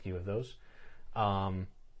at a few of those.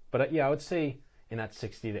 But I would say in that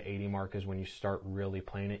 60 to 80 mark is when you start really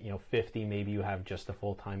playing it. 50, maybe you have just a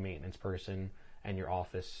full-time maintenance person and your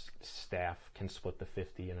office staff can split the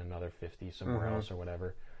 50 and another 50 somewhere else or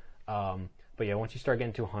whatever. But once you start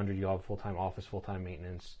getting to 100, you'll have a full-time office, full-time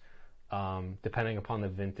maintenance, depending upon the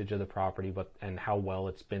vintage of the property and how well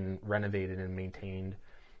it's been renovated and maintained.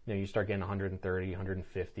 You start getting 130,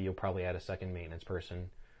 150, you'll probably add a second maintenance person.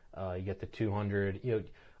 You get to 200.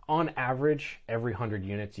 On average, every 100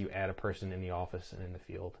 units, you add a person in the office and in the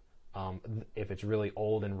field. If it's really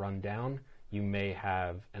old and run down, you may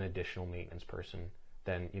have an additional maintenance person.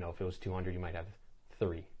 Then, if it was 200, you might have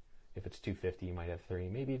 3. If it's 250, you might have 3,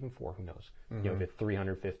 maybe even 4, who knows. Mm-hmm. If it's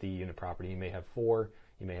 350 unit property, you may have 4,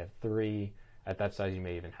 you may have 3. At that size, you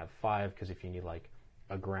may even have 5, because if you need like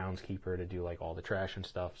a groundskeeper to do like all the trash and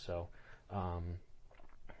stuff. So, I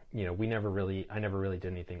never really did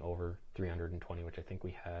anything over 320, which I think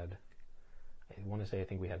we had. I want to say I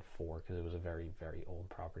think we had 4 because it was a very, very old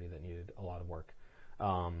property that needed a lot of work.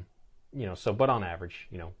 But on average,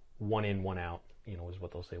 1 in, 1 out, is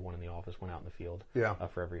what they'll say. 1 in the office, 1 out in the field. Yeah.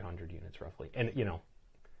 For every 100 units roughly, and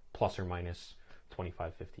plus or minus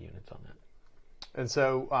 25, 50 units on that. And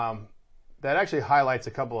so that actually highlights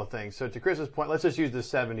a couple of things. So to Chris's point, let's just use the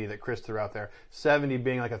 70 that Chris threw out there. 70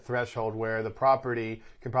 being like a threshold where the property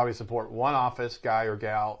can probably support 1 office guy or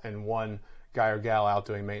gal and 1 guy or gal out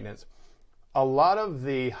doing maintenance. A lot of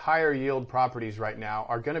the higher yield properties right now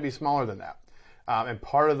are going to be smaller than that. And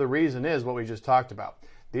part of the reason is what we just talked about.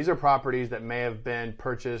 These are properties that may have been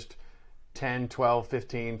purchased 10, 12,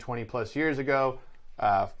 15, 20 plus years ago.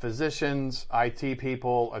 Physicians, IT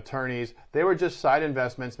people, attorneys, they were just side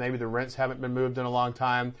investments. Maybe the rents haven't been moved in a long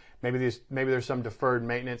time. Maybe there's some deferred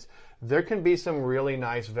maintenance. There can be some really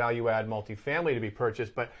nice value add multifamily to be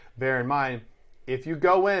purchased, but bear in mind, if you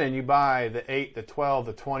go in and you buy the 8, the 12,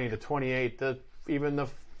 the 20, the 28, even the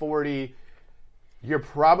 40, you're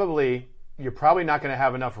probably not going to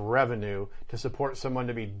have enough revenue to support someone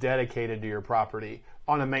to be dedicated to your property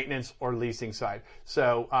on a maintenance or leasing side.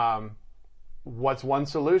 So what's one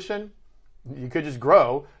solution? You could just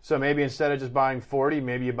grow. So maybe instead of just buying 40,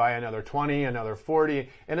 maybe you buy another 20, another 40.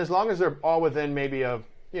 And as long as they're all within maybe a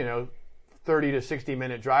 30 to 60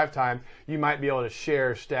 minute drive time, you might be able to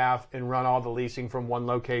share staff and run all the leasing from one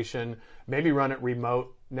location, maybe run it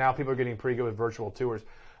remote. Now people are getting pretty good with virtual tours.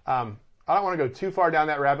 I don't want to go too far down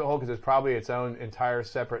that rabbit hole because it's probably its own entire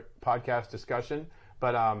separate podcast discussion.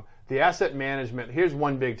 But the asset management, here's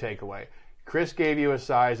one big takeaway. Chris gave you a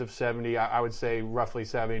size of 70, I would say roughly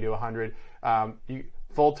 70 to 100.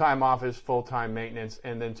 Full-time office, full-time maintenance.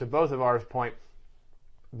 And then to both of our point,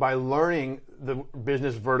 by learning the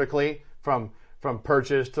business vertically, from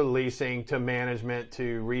purchase to leasing to management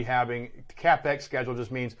to rehabbing. CapEx schedule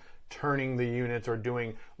just means turning the units or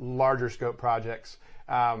doing larger scope projects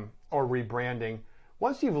or rebranding.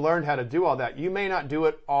 Once you've learned how to do all that, you may not do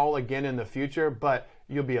it all again in the future, but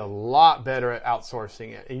you'll be a lot better at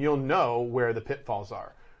outsourcing it, and you'll know where the pitfalls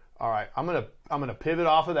are. All right, I'm gonna pivot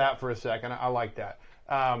off of that for a second. I like that.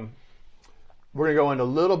 We're gonna go into a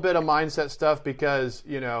little bit of mindset stuff because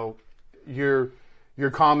you're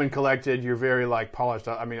calm and collected. You're very polished.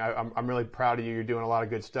 I mean, I'm really proud of you. You're doing a lot of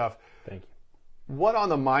good stuff. Thank you. What on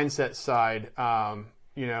the mindset side,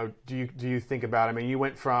 do you think about? I mean, you've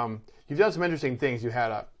done some interesting things. You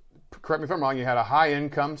had correct me if I'm wrong, you had a high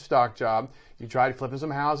income stock job. You tried flipping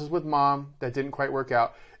some houses with mom. That didn't quite work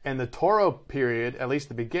out. And the Toro period, at least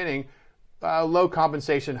the beginning, low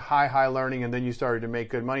compensation, high learning, and then you started to make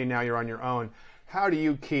good money. Now you're on your own. How do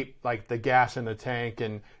you keep the gas in the tank?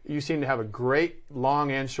 And you seem to have a great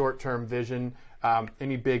long and short term vision.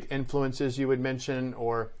 Any big influences you would mention,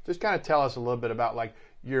 or just kind of tell us a little bit about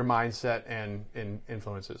your mindset and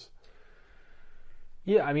influences?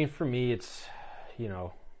 Yeah, I mean, for me, it's,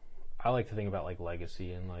 I like to think about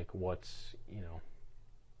legacy and what's,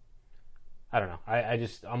 I don't know.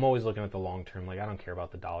 I'm always looking at the long term. I don't care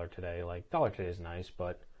about the dollar today. Dollar today is nice,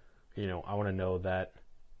 but, I want to know that,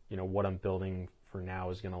 what I'm building for now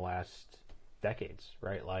is going to last decades,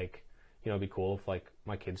 right? It'd be cool if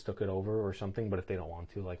my kids took it over or something, but if they don't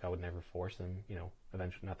want to, I would never force them,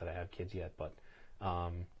 eventually, not that I have kids yet, but,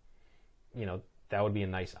 that would be a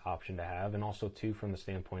nice option to have. And also too, from the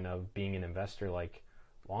standpoint of being an investor,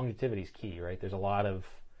 longevity is key, right? There's a lot of,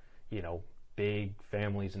 big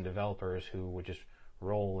families and developers who would just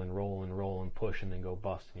roll and push and then go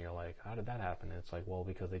bust. And you're like, how did that happen? And it's well,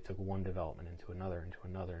 because they took one development into another,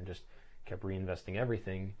 and just kept reinvesting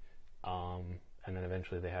everything. And then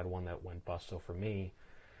eventually they had one that went bust. So for me,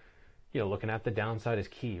 looking at the downside is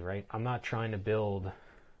key, right? I'm not trying to build,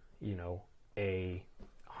 a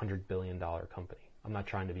 $100 billion company. I'm not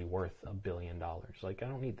trying to be worth $1 billion. I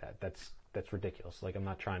don't need that. That's ridiculous. I'm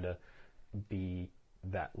not trying to be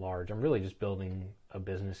that large. I'm really just building a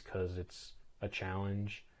business because it's a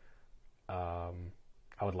challenge. I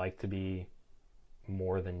would like to be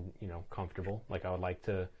more than, comfortable. I would like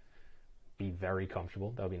to be very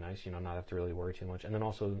comfortable. That would be nice, not have to really worry too much. And then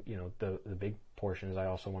also, the big portion is I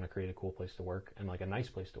also want to create a cool place to work and a nice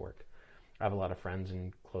place to work. I have a lot of friends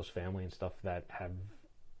and close family and stuff that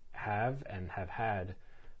have had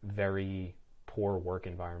very poor work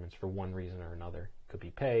environments for one reason or another. Could be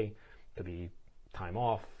pay, could be time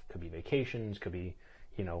off, could be vacations, could be,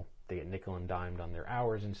 they get nickel and dimed on their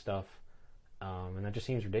hours and stuff. And that just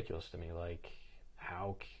seems ridiculous to me.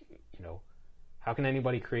 How can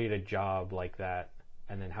anybody create a job like that,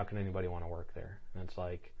 and then how can anybody want to work there? And it's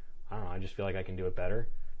I don't know, I just feel I can do it better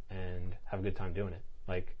and have a good time doing it.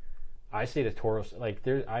 I stayed at Toro,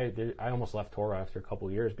 I almost left Toro after a couple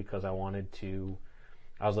of years because I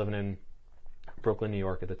was living in Brooklyn, New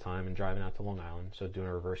York at the time and driving out to Long Island, so doing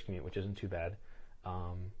a reverse commute, which isn't too bad.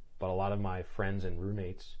 But a lot of my friends and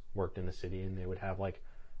roommates worked in the city, and they would have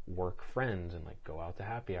work friends and go out to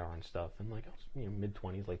happy hour and stuff, and I was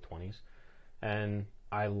mid-20s, late 20s. And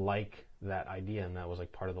I like that idea, and that was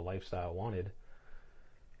part of the lifestyle I wanted.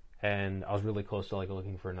 And I was really close to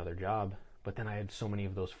looking for another job, but then I had so many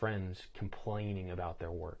of those friends complaining about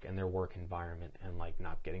their work and their work environment and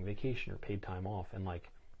not getting vacation or paid time off. And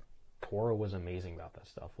Toro was amazing about that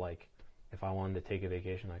stuff. If I wanted to take a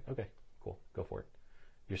vacation, okay, cool, go for it.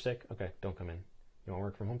 You're sick? Okay, don't come in. You want to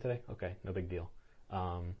work from home today? Okay, no big deal.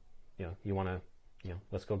 You want to,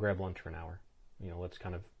 let's go grab lunch for an hour. Let's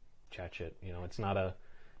kind of chat shit.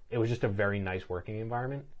 It was just a very nice working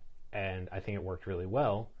environment, and I think it worked really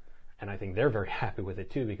well. And I think they're very happy with it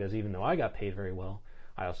too, because even though I got paid very well,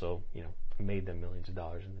 I also, made them millions of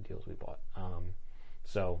dollars in the deals we bought.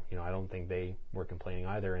 So, I don't think they were complaining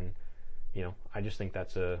either. And, I just think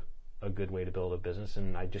that's a good way to build a business.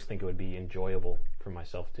 And I just think it would be enjoyable for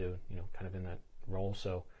myself to, kind of in that role.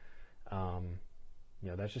 So,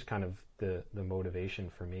 that's just kind of the motivation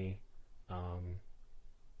for me,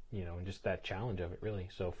 and just that challenge of it really.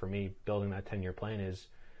 So for me, building that 10-year plan is,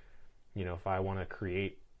 if I want to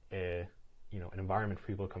create an environment for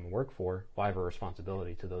people to come and work for, well, I have a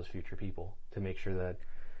responsibility to those future people to make sure that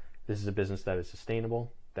this is a business that is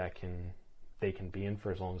sustainable, that they can be in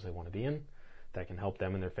for as long as they want to be in, that can help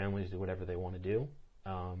them and their families do whatever they want to do,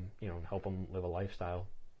 and help them live a lifestyle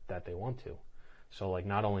that they want to. So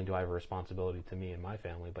not only do I have a responsibility to me and my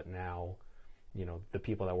family, but now, the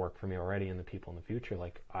people that work for me already and the people in the future,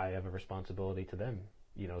 I have a responsibility to them,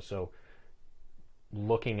 so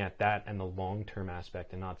looking at that and the long-term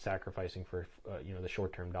aspect and not sacrificing for, the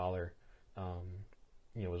short-term dollar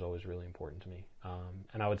was always really important to me.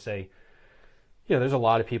 And I would say, there's a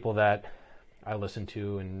lot of people that I listen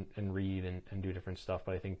to and read and do different stuff,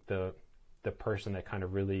 but I think the person that kind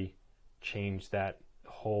of really changed that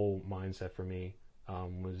whole mindset for me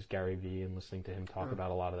was Gary Vee, and listening to him talk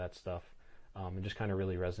about a lot of that stuff. It just kind of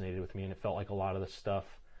really resonated with me, and it felt like a lot of the stuff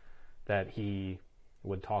that he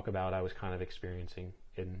would talk about I was kind of experiencing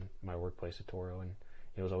in my workplace at Toro, and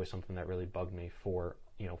it was always something that really bugged me for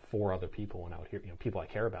other people when I would hear, people I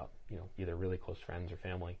care about, either really close friends or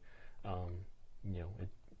family.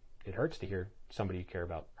 It hurts to hear somebody you care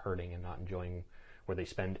about hurting and not enjoying, where they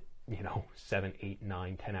spend 7, 8,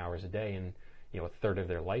 9, 10 hours a day, and a third of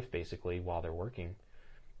their life basically while they're working.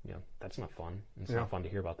 That's not fun. It's not fun to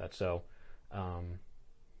hear about that. So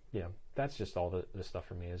that's just all the stuff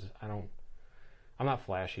for me. Is I'm not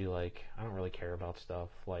flashy. Like, I don't really care about stuff.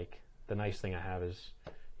 Like, the nice thing I have is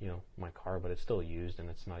my car, but it's still used and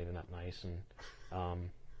it's not even that nice. And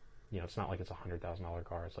it's not like it's $100,000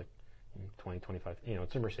 car. It's like 20, 25.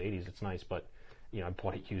 It's a Mercedes. It's nice, but I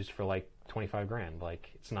bought it used for like 25 grand. Like,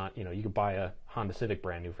 it's not, you could buy a Honda Civic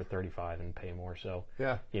brand new for 35 and pay more. So,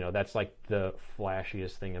 that's like the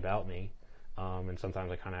flashiest thing about me. And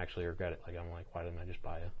sometimes I kind of actually regret it. Like, I'm like, why didn't I just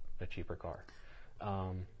buy a cheaper car?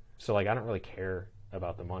 So like, I don't really care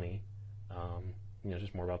about the money.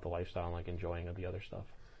 Just more about the lifestyle and like enjoying of the other stuff.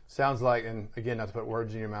 Sounds like, and again, not to put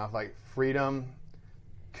words in your mouth, like freedom,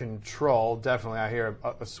 control. Definitely, I hear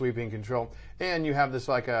a sweeping control. And you have this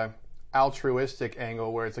like a altruistic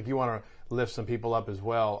angle where it's like you want to lift some people up as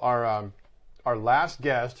well. Our last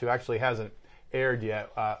guest, who actually hasn't aired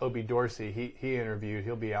yet, Obie Dorsey, he interviewed.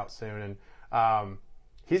 He'll be out soon, and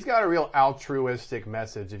he's got a real altruistic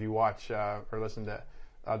message. If you watch or listen to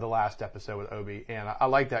the last episode with Obie, and I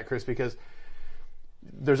like that, Chris, because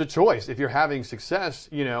there's a choice. If you're having success,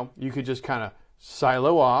 you could just kind of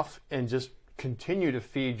silo off and just continue to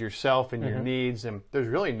feed yourself and your needs, and there's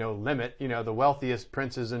really no limit. The wealthiest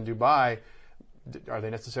princes in Dubai, are they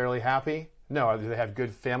necessarily happy? No. Do they have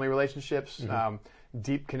good family relationships,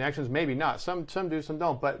 deep connections? Maybe not. Some do, some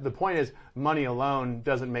don't. But the point is, money alone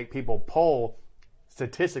doesn't make people poll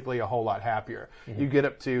statistically a whole lot happier. You get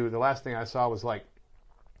up to, the last thing I saw was like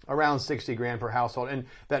around 60 grand per household. And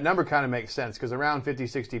that number kind of makes sense, because around 50,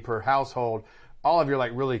 60 per household, all of your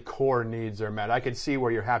like really core needs are met. I could see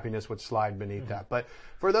where your happiness would slide beneath that. But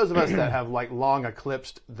for those of us that have like long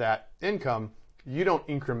eclipsed that income, you don't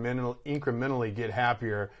incrementally get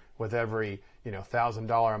happier with every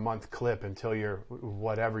 $1,000 a month clip until you're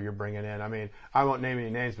whatever you're bringing in. I mean, I won't name any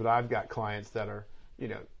names, but I've got clients that are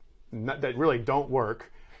that really don't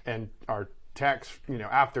work and are tax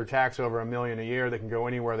after tax over $1 million a year. They can go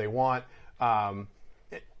anywhere they want.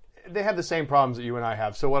 They have the same problems that you and I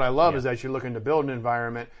have. So what I love is that you're looking to build an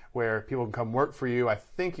environment where people can come work for you. I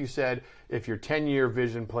think you said if your 10-year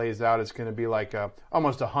vision plays out, it's going to be like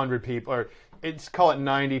almost 100 people, or call it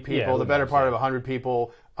 90 people, the better part of 100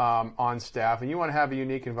 people on staff. And you want to have a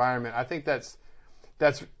unique environment. I think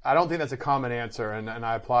I don't think that's a common answer, and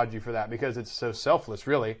I applaud you for that, because it's so selfless,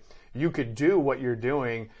 really. You could do what you're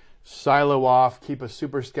doing, silo off, keep a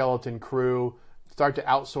super skeleton crew, start to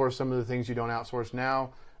outsource some of the things you don't outsource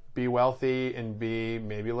now, be wealthy and be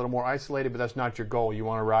maybe a little more isolated, but that's not your goal. You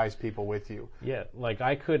want to rise people with you. Yeah, like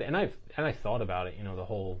I could, and I thought about it, the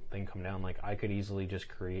whole thing come down, like I could easily just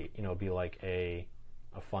create, be like a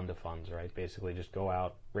fund of funds, right? Basically just go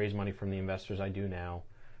out, raise money from the investors I do now,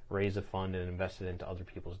 raise a fund and invest it into other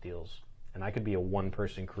people's deals. And I could be a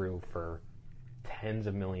one-person crew for tens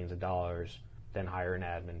of millions of dollars, then hire an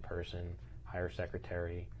admin person, hire a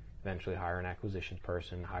secretary, eventually hire an acquisitions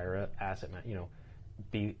person, hire an asset man,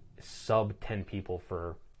 be sub 10 people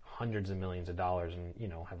for hundreds of millions of dollars, and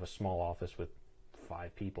have a small office with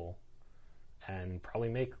 5 people, and probably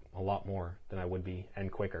make a lot more than I would be,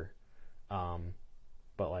 and quicker.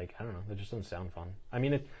 But like, I don't know, it just doesn't sound fun. I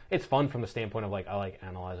mean, it's fun from the standpoint of like, I like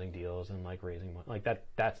analyzing deals and like raising money, like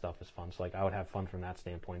that stuff is fun. So like, I would have fun from that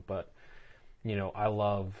standpoint. But I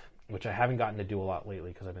love, which I haven't gotten to do a lot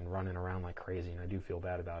lately because I've been running around like crazy, and I do feel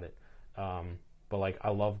bad about it. But like, I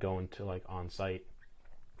love going to like on site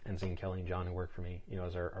and seeing Kelly and John, who work for me,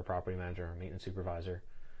 as our property manager, our maintenance supervisor,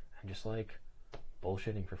 and just like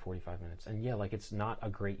bullshitting for 45 minutes. And yeah, like, it's not a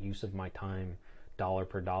great use of my time, dollar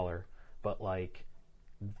per dollar, but like,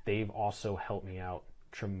 they've also helped me out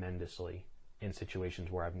tremendously in situations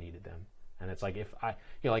where I've needed them. And it's like, if I,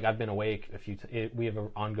 like, I've been awake we have an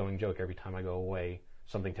ongoing joke every time I go away,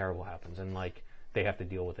 something terrible happens, and like, they have to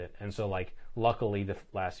deal with it. And so like, luckily the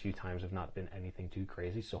last few times have not been anything too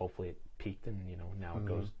crazy, so hopefully it peaked and now it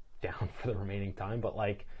goes down for the remaining time. But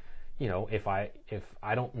like, if I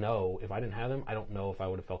don't know, if I didn't have them, I don't know if I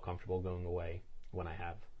would have felt comfortable going away when I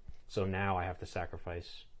have. So now I have to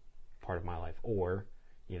sacrifice part of my life, or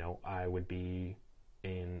I would be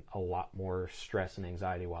in a lot more stress and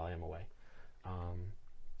anxiety while I am away.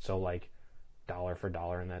 So like dollar for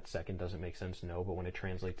dollar in that second doesn't make sense, no, but when it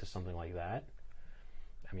translates to something like that,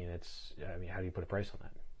 I mean, how do you put a price on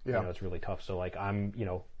that? Yeah. It's really tough. So like I'm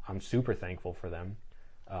super thankful for them.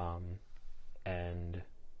 And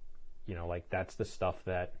like that's the stuff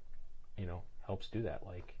that, helps do that.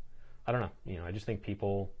 Like, I don't know, I just think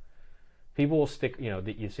people will stick,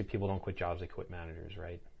 you see people don't quit jobs, they quit managers,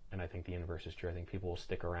 right? And I think the inverse is true. I think people will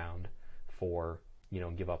stick around for,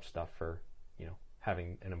 give up stuff for,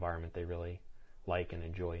 having an environment they really like and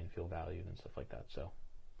enjoy and feel valued and stuff like that. So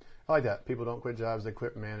I like that. People don't quit jobs, they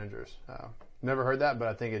quit managers. Never heard that, but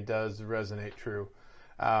I think it does resonate true.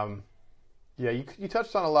 Yeah, you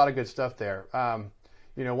touched on a lot of good stuff there.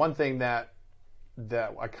 One thing that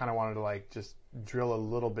I kind of wanted to like just drill a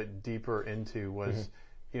little bit deeper into was,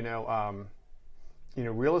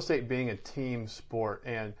 real estate being a team sport.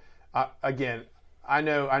 And again, I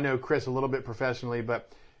know Chris a little bit professionally,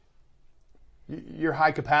 but you're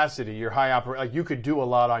high capacity, you're high like you could do a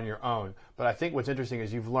lot on your own. But I think what's interesting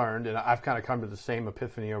is you've learned, and I've kind of come to the same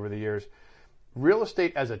epiphany over the years, real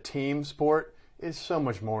estate as a team sport is so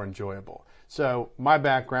much more enjoyable. So my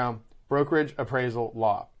background, brokerage, appraisal,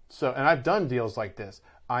 law. So, and I've done deals like this.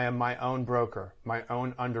 I am my own broker, my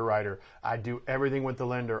own underwriter. I do everything with the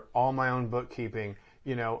lender, all my own bookkeeping.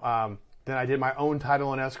 Then I did my own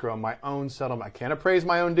title and escrow, my own settlement. I can't appraise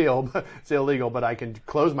my own deal, it's illegal, but I can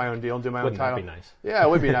close my own deal and do my own title. Wouldn't that be nice? Yeah, it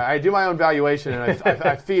would be nice. I do my own valuation, and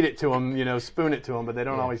I feed it to them, spoon it to them, but they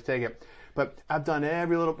don't always take it. But I've done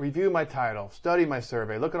every little, review my title, study my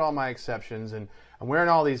survey, look at all my exceptions, and I'm wearing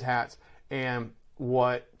all these hats. And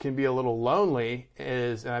what can be a little lonely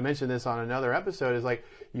is, and I mentioned this on another episode, is like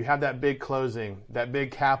you have that big closing, that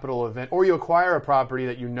big capital event, or you acquire a property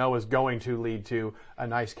that is going to lead to a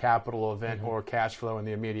nice capital event or cash flow in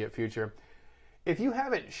the immediate future. If you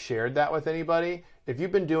haven't shared that with anybody, if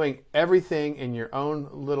you've been doing everything in your own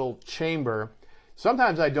little chamber,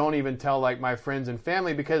 sometimes I don't even tell like my friends and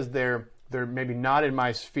family because they're maybe not in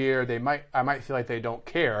my sphere. I might feel like they don't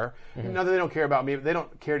care. Not that they don't care about me, but they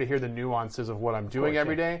don't care to hear the nuances of what I'm doing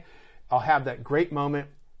every day. I'll have that great moment.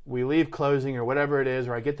 We leave closing or whatever it is,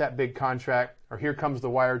 or I get that big contract, or here comes the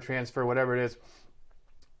wire transfer, whatever it is.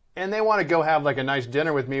 And they want to go have like a nice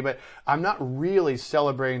dinner with me, but I'm not really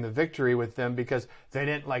celebrating the victory with them because they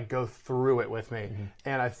didn't like go through it with me.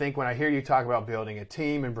 And I think when I hear you talk about building a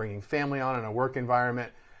team and bringing family on in a work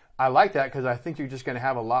environment, I like that because I think you're just going to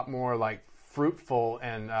have a lot more like fruitful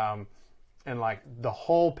and like the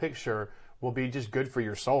whole picture will be just good for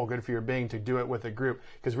your soul, good for your being to do it with a group.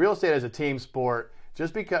 Because real estate is a team sport.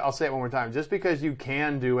 Just because, I'll say it one more time, just because you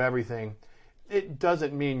can do everything, it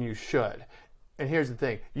doesn't mean you should. And here's the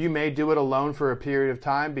thing, you may do it alone for a period of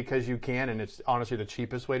time because you can, and it's honestly the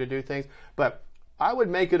cheapest way to do things. But I would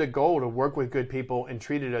make it a goal to work with good people and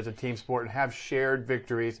treat it as a team sport and have shared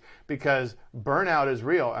victories because burnout is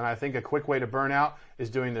real. And I think a quick way to burn out is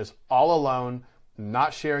doing this all alone,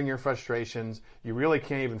 not sharing your frustrations. You really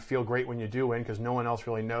can't even feel great when you do win because no one else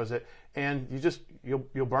really knows it. And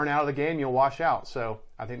you'll burn out of the game, you'll wash out. So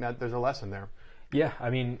I think that there's a lesson there. Yeah, I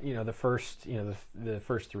mean, the first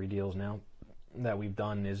 3 deals now that we've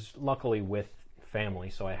done is luckily with family,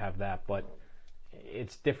 so I have that, but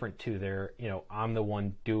it's different too. I'm the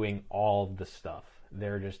one doing all of the stuff.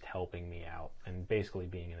 They're just helping me out and basically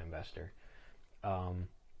being an investor.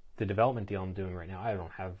 The development deal I'm doing right now, I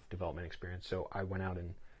don't have development experience, so I went out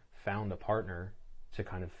and found a partner to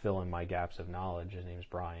kind of fill in my gaps of knowledge. His name's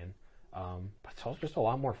Brian. But it's also just a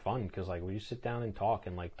lot more fun because like we just sit down and talk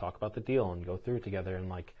about the deal and go through it together, and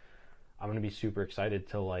like I'm gonna be super excited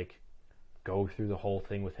to like go through the whole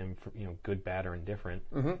thing with him for, good, bad, or indifferent.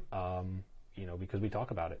 Because we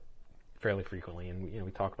talk about it fairly frequently, and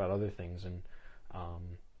we talk about other things. And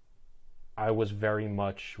I was very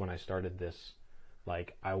much, when I started this,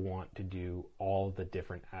 like I want to do all the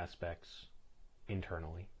different aspects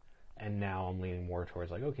internally. And now I'm leaning more towards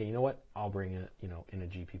like, okay, you know what? I'll bring in a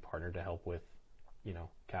GP partner to help with,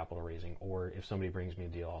 capital raising. Or if somebody brings me a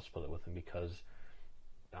deal, I'll split it with them because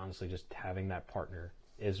honestly, just having that partner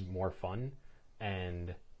is more fun,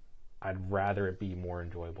 and I'd rather it be more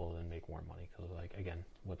enjoyable than make more money. Because like, again,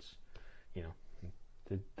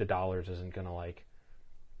 the dollars isn't going to like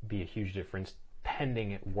be a huge difference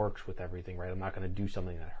pending it works with everything, right? I'm not going to do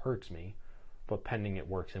something that hurts me, but pending it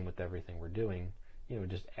works in with everything we're doing, it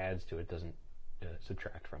just adds to it, doesn't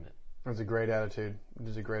subtract from it. That's a great attitude. It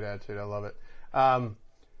is a great attitude. I love it.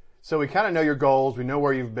 So we kind of know your goals. We know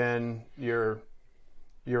where you've been. You're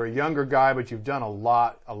a younger guy, but you've done a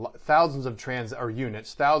lot, thousands of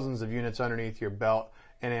thousands of units underneath your belt,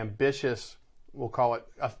 and ambitious. We'll call it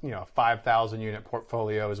a 5,000 unit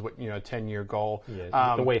portfolio is what a 10-year goal.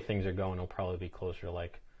 Yeah, the way things are going, it'll probably be closer to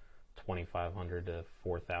like 2,500 to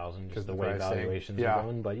 4,000, just the way valuations are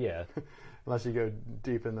going. But yeah, unless you go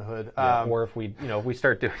deep in the hood, or if we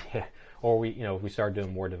start doing if we start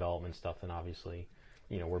doing more development stuff, then obviously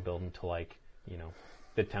we're building to like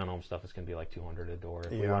the townhome stuff is going to be like 200 a door.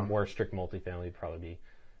 If we want more strict multifamily, it'd probably be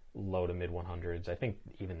low to mid 100s. I think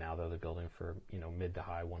even now though they're building for mid to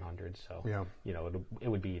high 100s, so it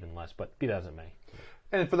would be even less. But be that as it may.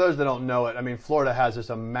 And for those that don't know it, I mean, Florida has just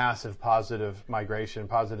a massive positive immigration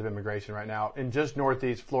right now. In just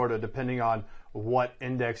Northeast Florida, depending on what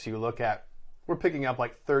index you look at, we're picking up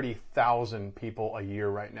like 30,000 people a year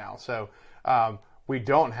right now. So we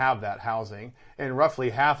don't have that housing, and roughly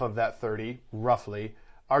half of that 30,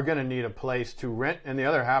 are going to need a place to rent, and the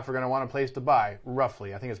other half are going to want a place to buy,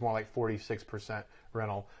 roughly. I think it's more like 46%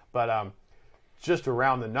 rental. But just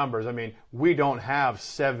around the numbers, I mean, we don't have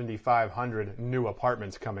 7,500 new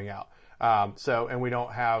apartments coming out. And we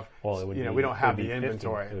don't have, we don't have the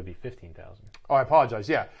inventory. It would be 15,000. Oh, I apologize.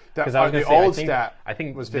 Yeah. The old stat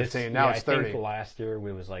was 15. Now it's 30. I think last year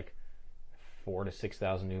we was like 4,000 to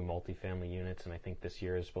 6,000 new multifamily units, and I think this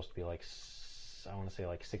year is supposed to be like, I want to say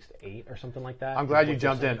like 6 to 8 or something like that. I'm glad you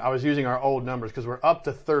jumped in. I was using our old numbers because we're up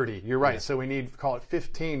to 30. You're right. Yeah. So we need, call it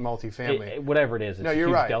 15 multifamily. Whatever it is. It's you're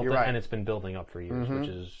right. You're right. And it's been building up for years, which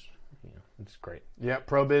is, it's great. Yeah.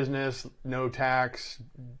 Pro business, no tax,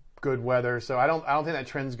 good weather. So I don't think that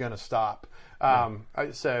trend's going to stop.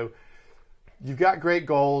 So you've got great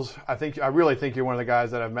goals. I really think you're one of the guys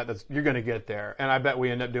that I've met you're going to get there. And I bet we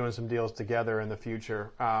end up doing some deals together in the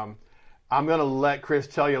future. I'm going to let Chris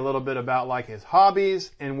tell you a little bit about like his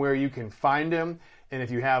hobbies and where you can find him. And if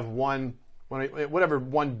you have one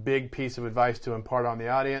big piece of advice to impart on the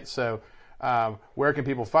audience. So where can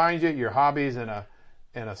people find you, your hobbies, and a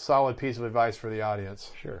solid piece of advice for the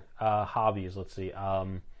audience? Sure. Hobbies, let's see.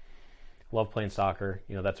 Love playing soccer.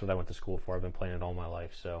 That's what I went to school for. I've been playing it all my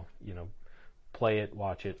life. So, play it,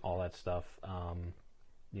 watch it, all that stuff. Going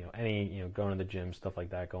to the gym, stuff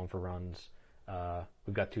like that, going for runs.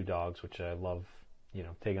 We've got 2 dogs, which I love,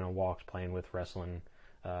 taking on walks, playing with, wrestling,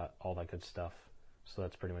 all that good stuff. So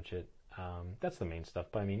that's pretty much it. That's the main stuff.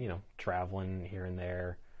 But I mean, traveling here and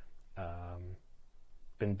there.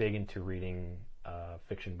 Been big into reading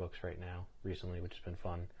fiction books right now recently, which has been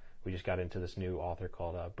fun. We just got into this new author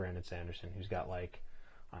called Brandon Sanderson, who's got like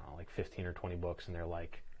 15 or 20 books, and they're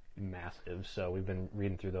like massive. So we've been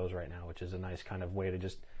reading through those right now, which is a nice kind of way to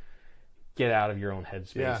just get out of your own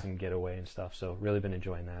headspace and get away and stuff. So really been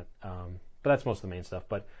enjoying that. But that's most of the main stuff.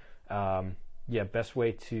 But best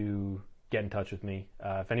way to get in touch with me.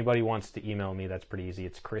 If anybody wants to email me, that's pretty easy.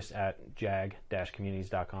 It's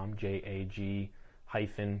chris@jag-communities.com,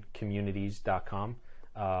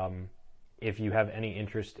 JAG-communities.com. If you have any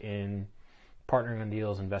interest in partnering on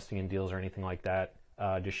deals, investing in deals, or anything like that,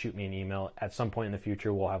 just shoot me an email. At some point in the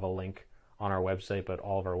future, we'll have a link on our website, but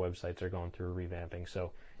all of our websites are going through revamping.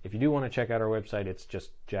 So if you do want to check out our website, it's just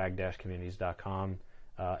jag-communities.com.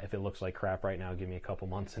 If it looks like crap right now, give me a couple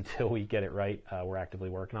months until we get it right. We're actively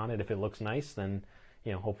working on it. If it looks nice, then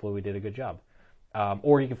hopefully we did a good job.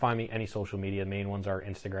 Or you can find me any social media. The main ones are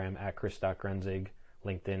Instagram @Chris.Grenzig,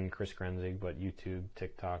 LinkedIn Chris Grenzig, but YouTube,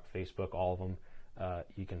 TikTok, Facebook, all of them.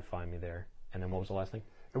 You can find me there. And then what was the last thing?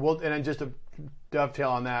 And then just to dovetail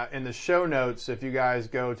on that, in the show notes, if you guys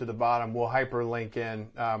go to the bottom, we'll hyperlink in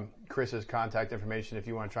Chris's contact information if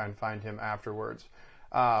you want to try and find him afterwards.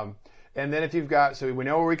 And then if you've got, so we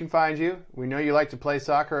know where we can find you. We know you like to play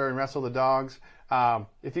soccer and wrestle the dogs.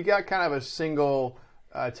 If you got kind of a single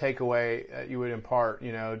takeaway that you would impart,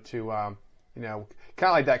 to kind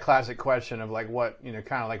of like that classic question of like what,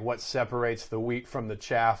 kind of like what separates the wheat from the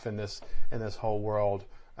chaff in this whole world.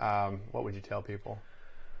 What would you tell people?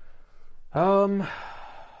 I mean,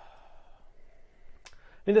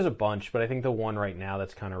 there's a bunch, but I think the one right now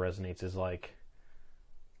that's kind of resonates is like,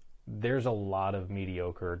 there's a lot of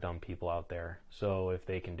mediocre or dumb people out there. So if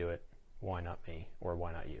they can do it, why not me, or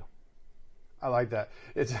why not you? I like that.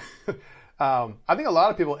 It's, I think a lot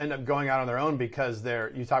of people end up going out on their own because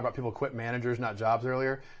you talk about people quit managers, not jobs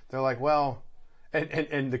earlier. They're like, well,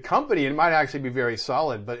 and the company, it might actually be very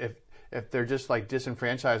solid, but if they're just like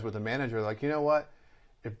disenfranchised with the manager, like, you know what?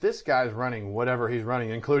 If this guy's running whatever he's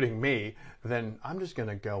running, including me, then I'm just going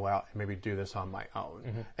to go out and maybe do this on my own.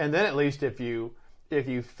 Mm-hmm. And then at least if you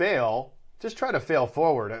fail, just try to fail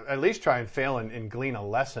forward. At least try and fail and glean a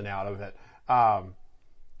lesson out of it.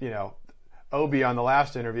 Obi on the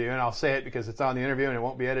last interview, and I'll say it because it's on the interview and it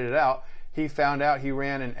won't be edited out. He found out he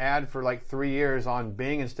ran an ad for like 3 years on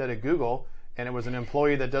Bing instead of Google, and it was an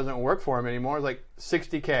employee that doesn't work for him anymore. It was like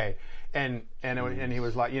 $60K, and he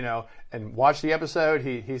was like, and watch the episode.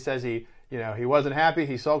 He says he wasn't happy.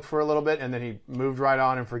 He sulked for a little bit, and then he moved right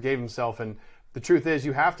on and forgave himself. And the truth is,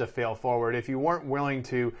 you have to fail forward. If you weren't willing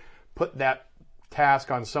to put that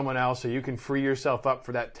task on someone else so you can free yourself up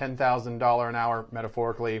for that $10,000 an hour,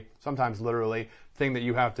 metaphorically, sometimes literally, thing that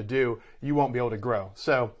you have to do, you won't be able to grow.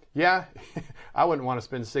 So yeah, I wouldn't want to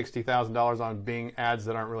spend $60,000 on Bing ads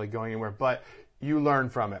that aren't really going anywhere, but you learn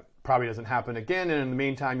from it. Probably doesn't happen again, and in the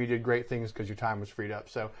meantime, you did great things because your time was freed up.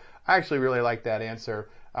 So I actually really like that answer.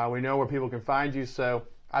 We know where people can find you, so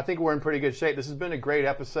I think we're in pretty good shape. This has been a great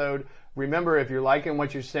episode. Remember, if you're liking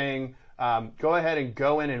what you're saying, go ahead and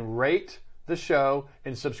go in and rate the show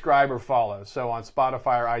and subscribe or follow. So on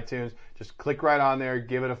Spotify or iTunes, just click right on there,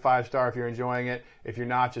 give it a 5-star if you're enjoying it. If you're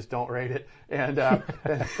not, just don't rate it, and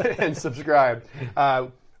and subscribe.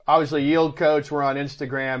 Obviously, Yield Coach, we're on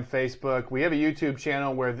Instagram, Facebook. We have a YouTube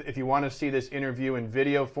channel where if you want to see this interview in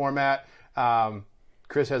video format,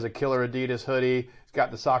 Chris has a killer Adidas hoodie. He's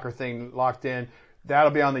got the soccer thing locked in.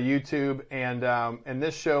 That'll be on the YouTube, and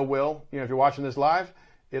this show will, if you're watching this live,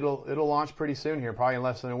 it'll launch pretty soon here, probably in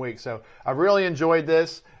less than a week. So I've really enjoyed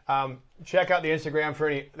this. Check out the Instagram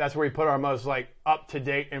for that's where we put our most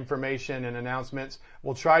up-to-date information and announcements.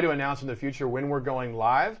 We'll try to announce in the future when we're going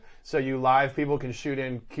live, so you live people can shoot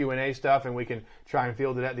in Q&A stuff and we can try and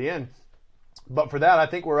field it at the end. But for that, I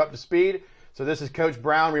think we're up to speed. So this is Coach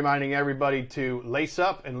Brown reminding everybody to lace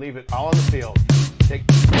up and leave it all on the field. Take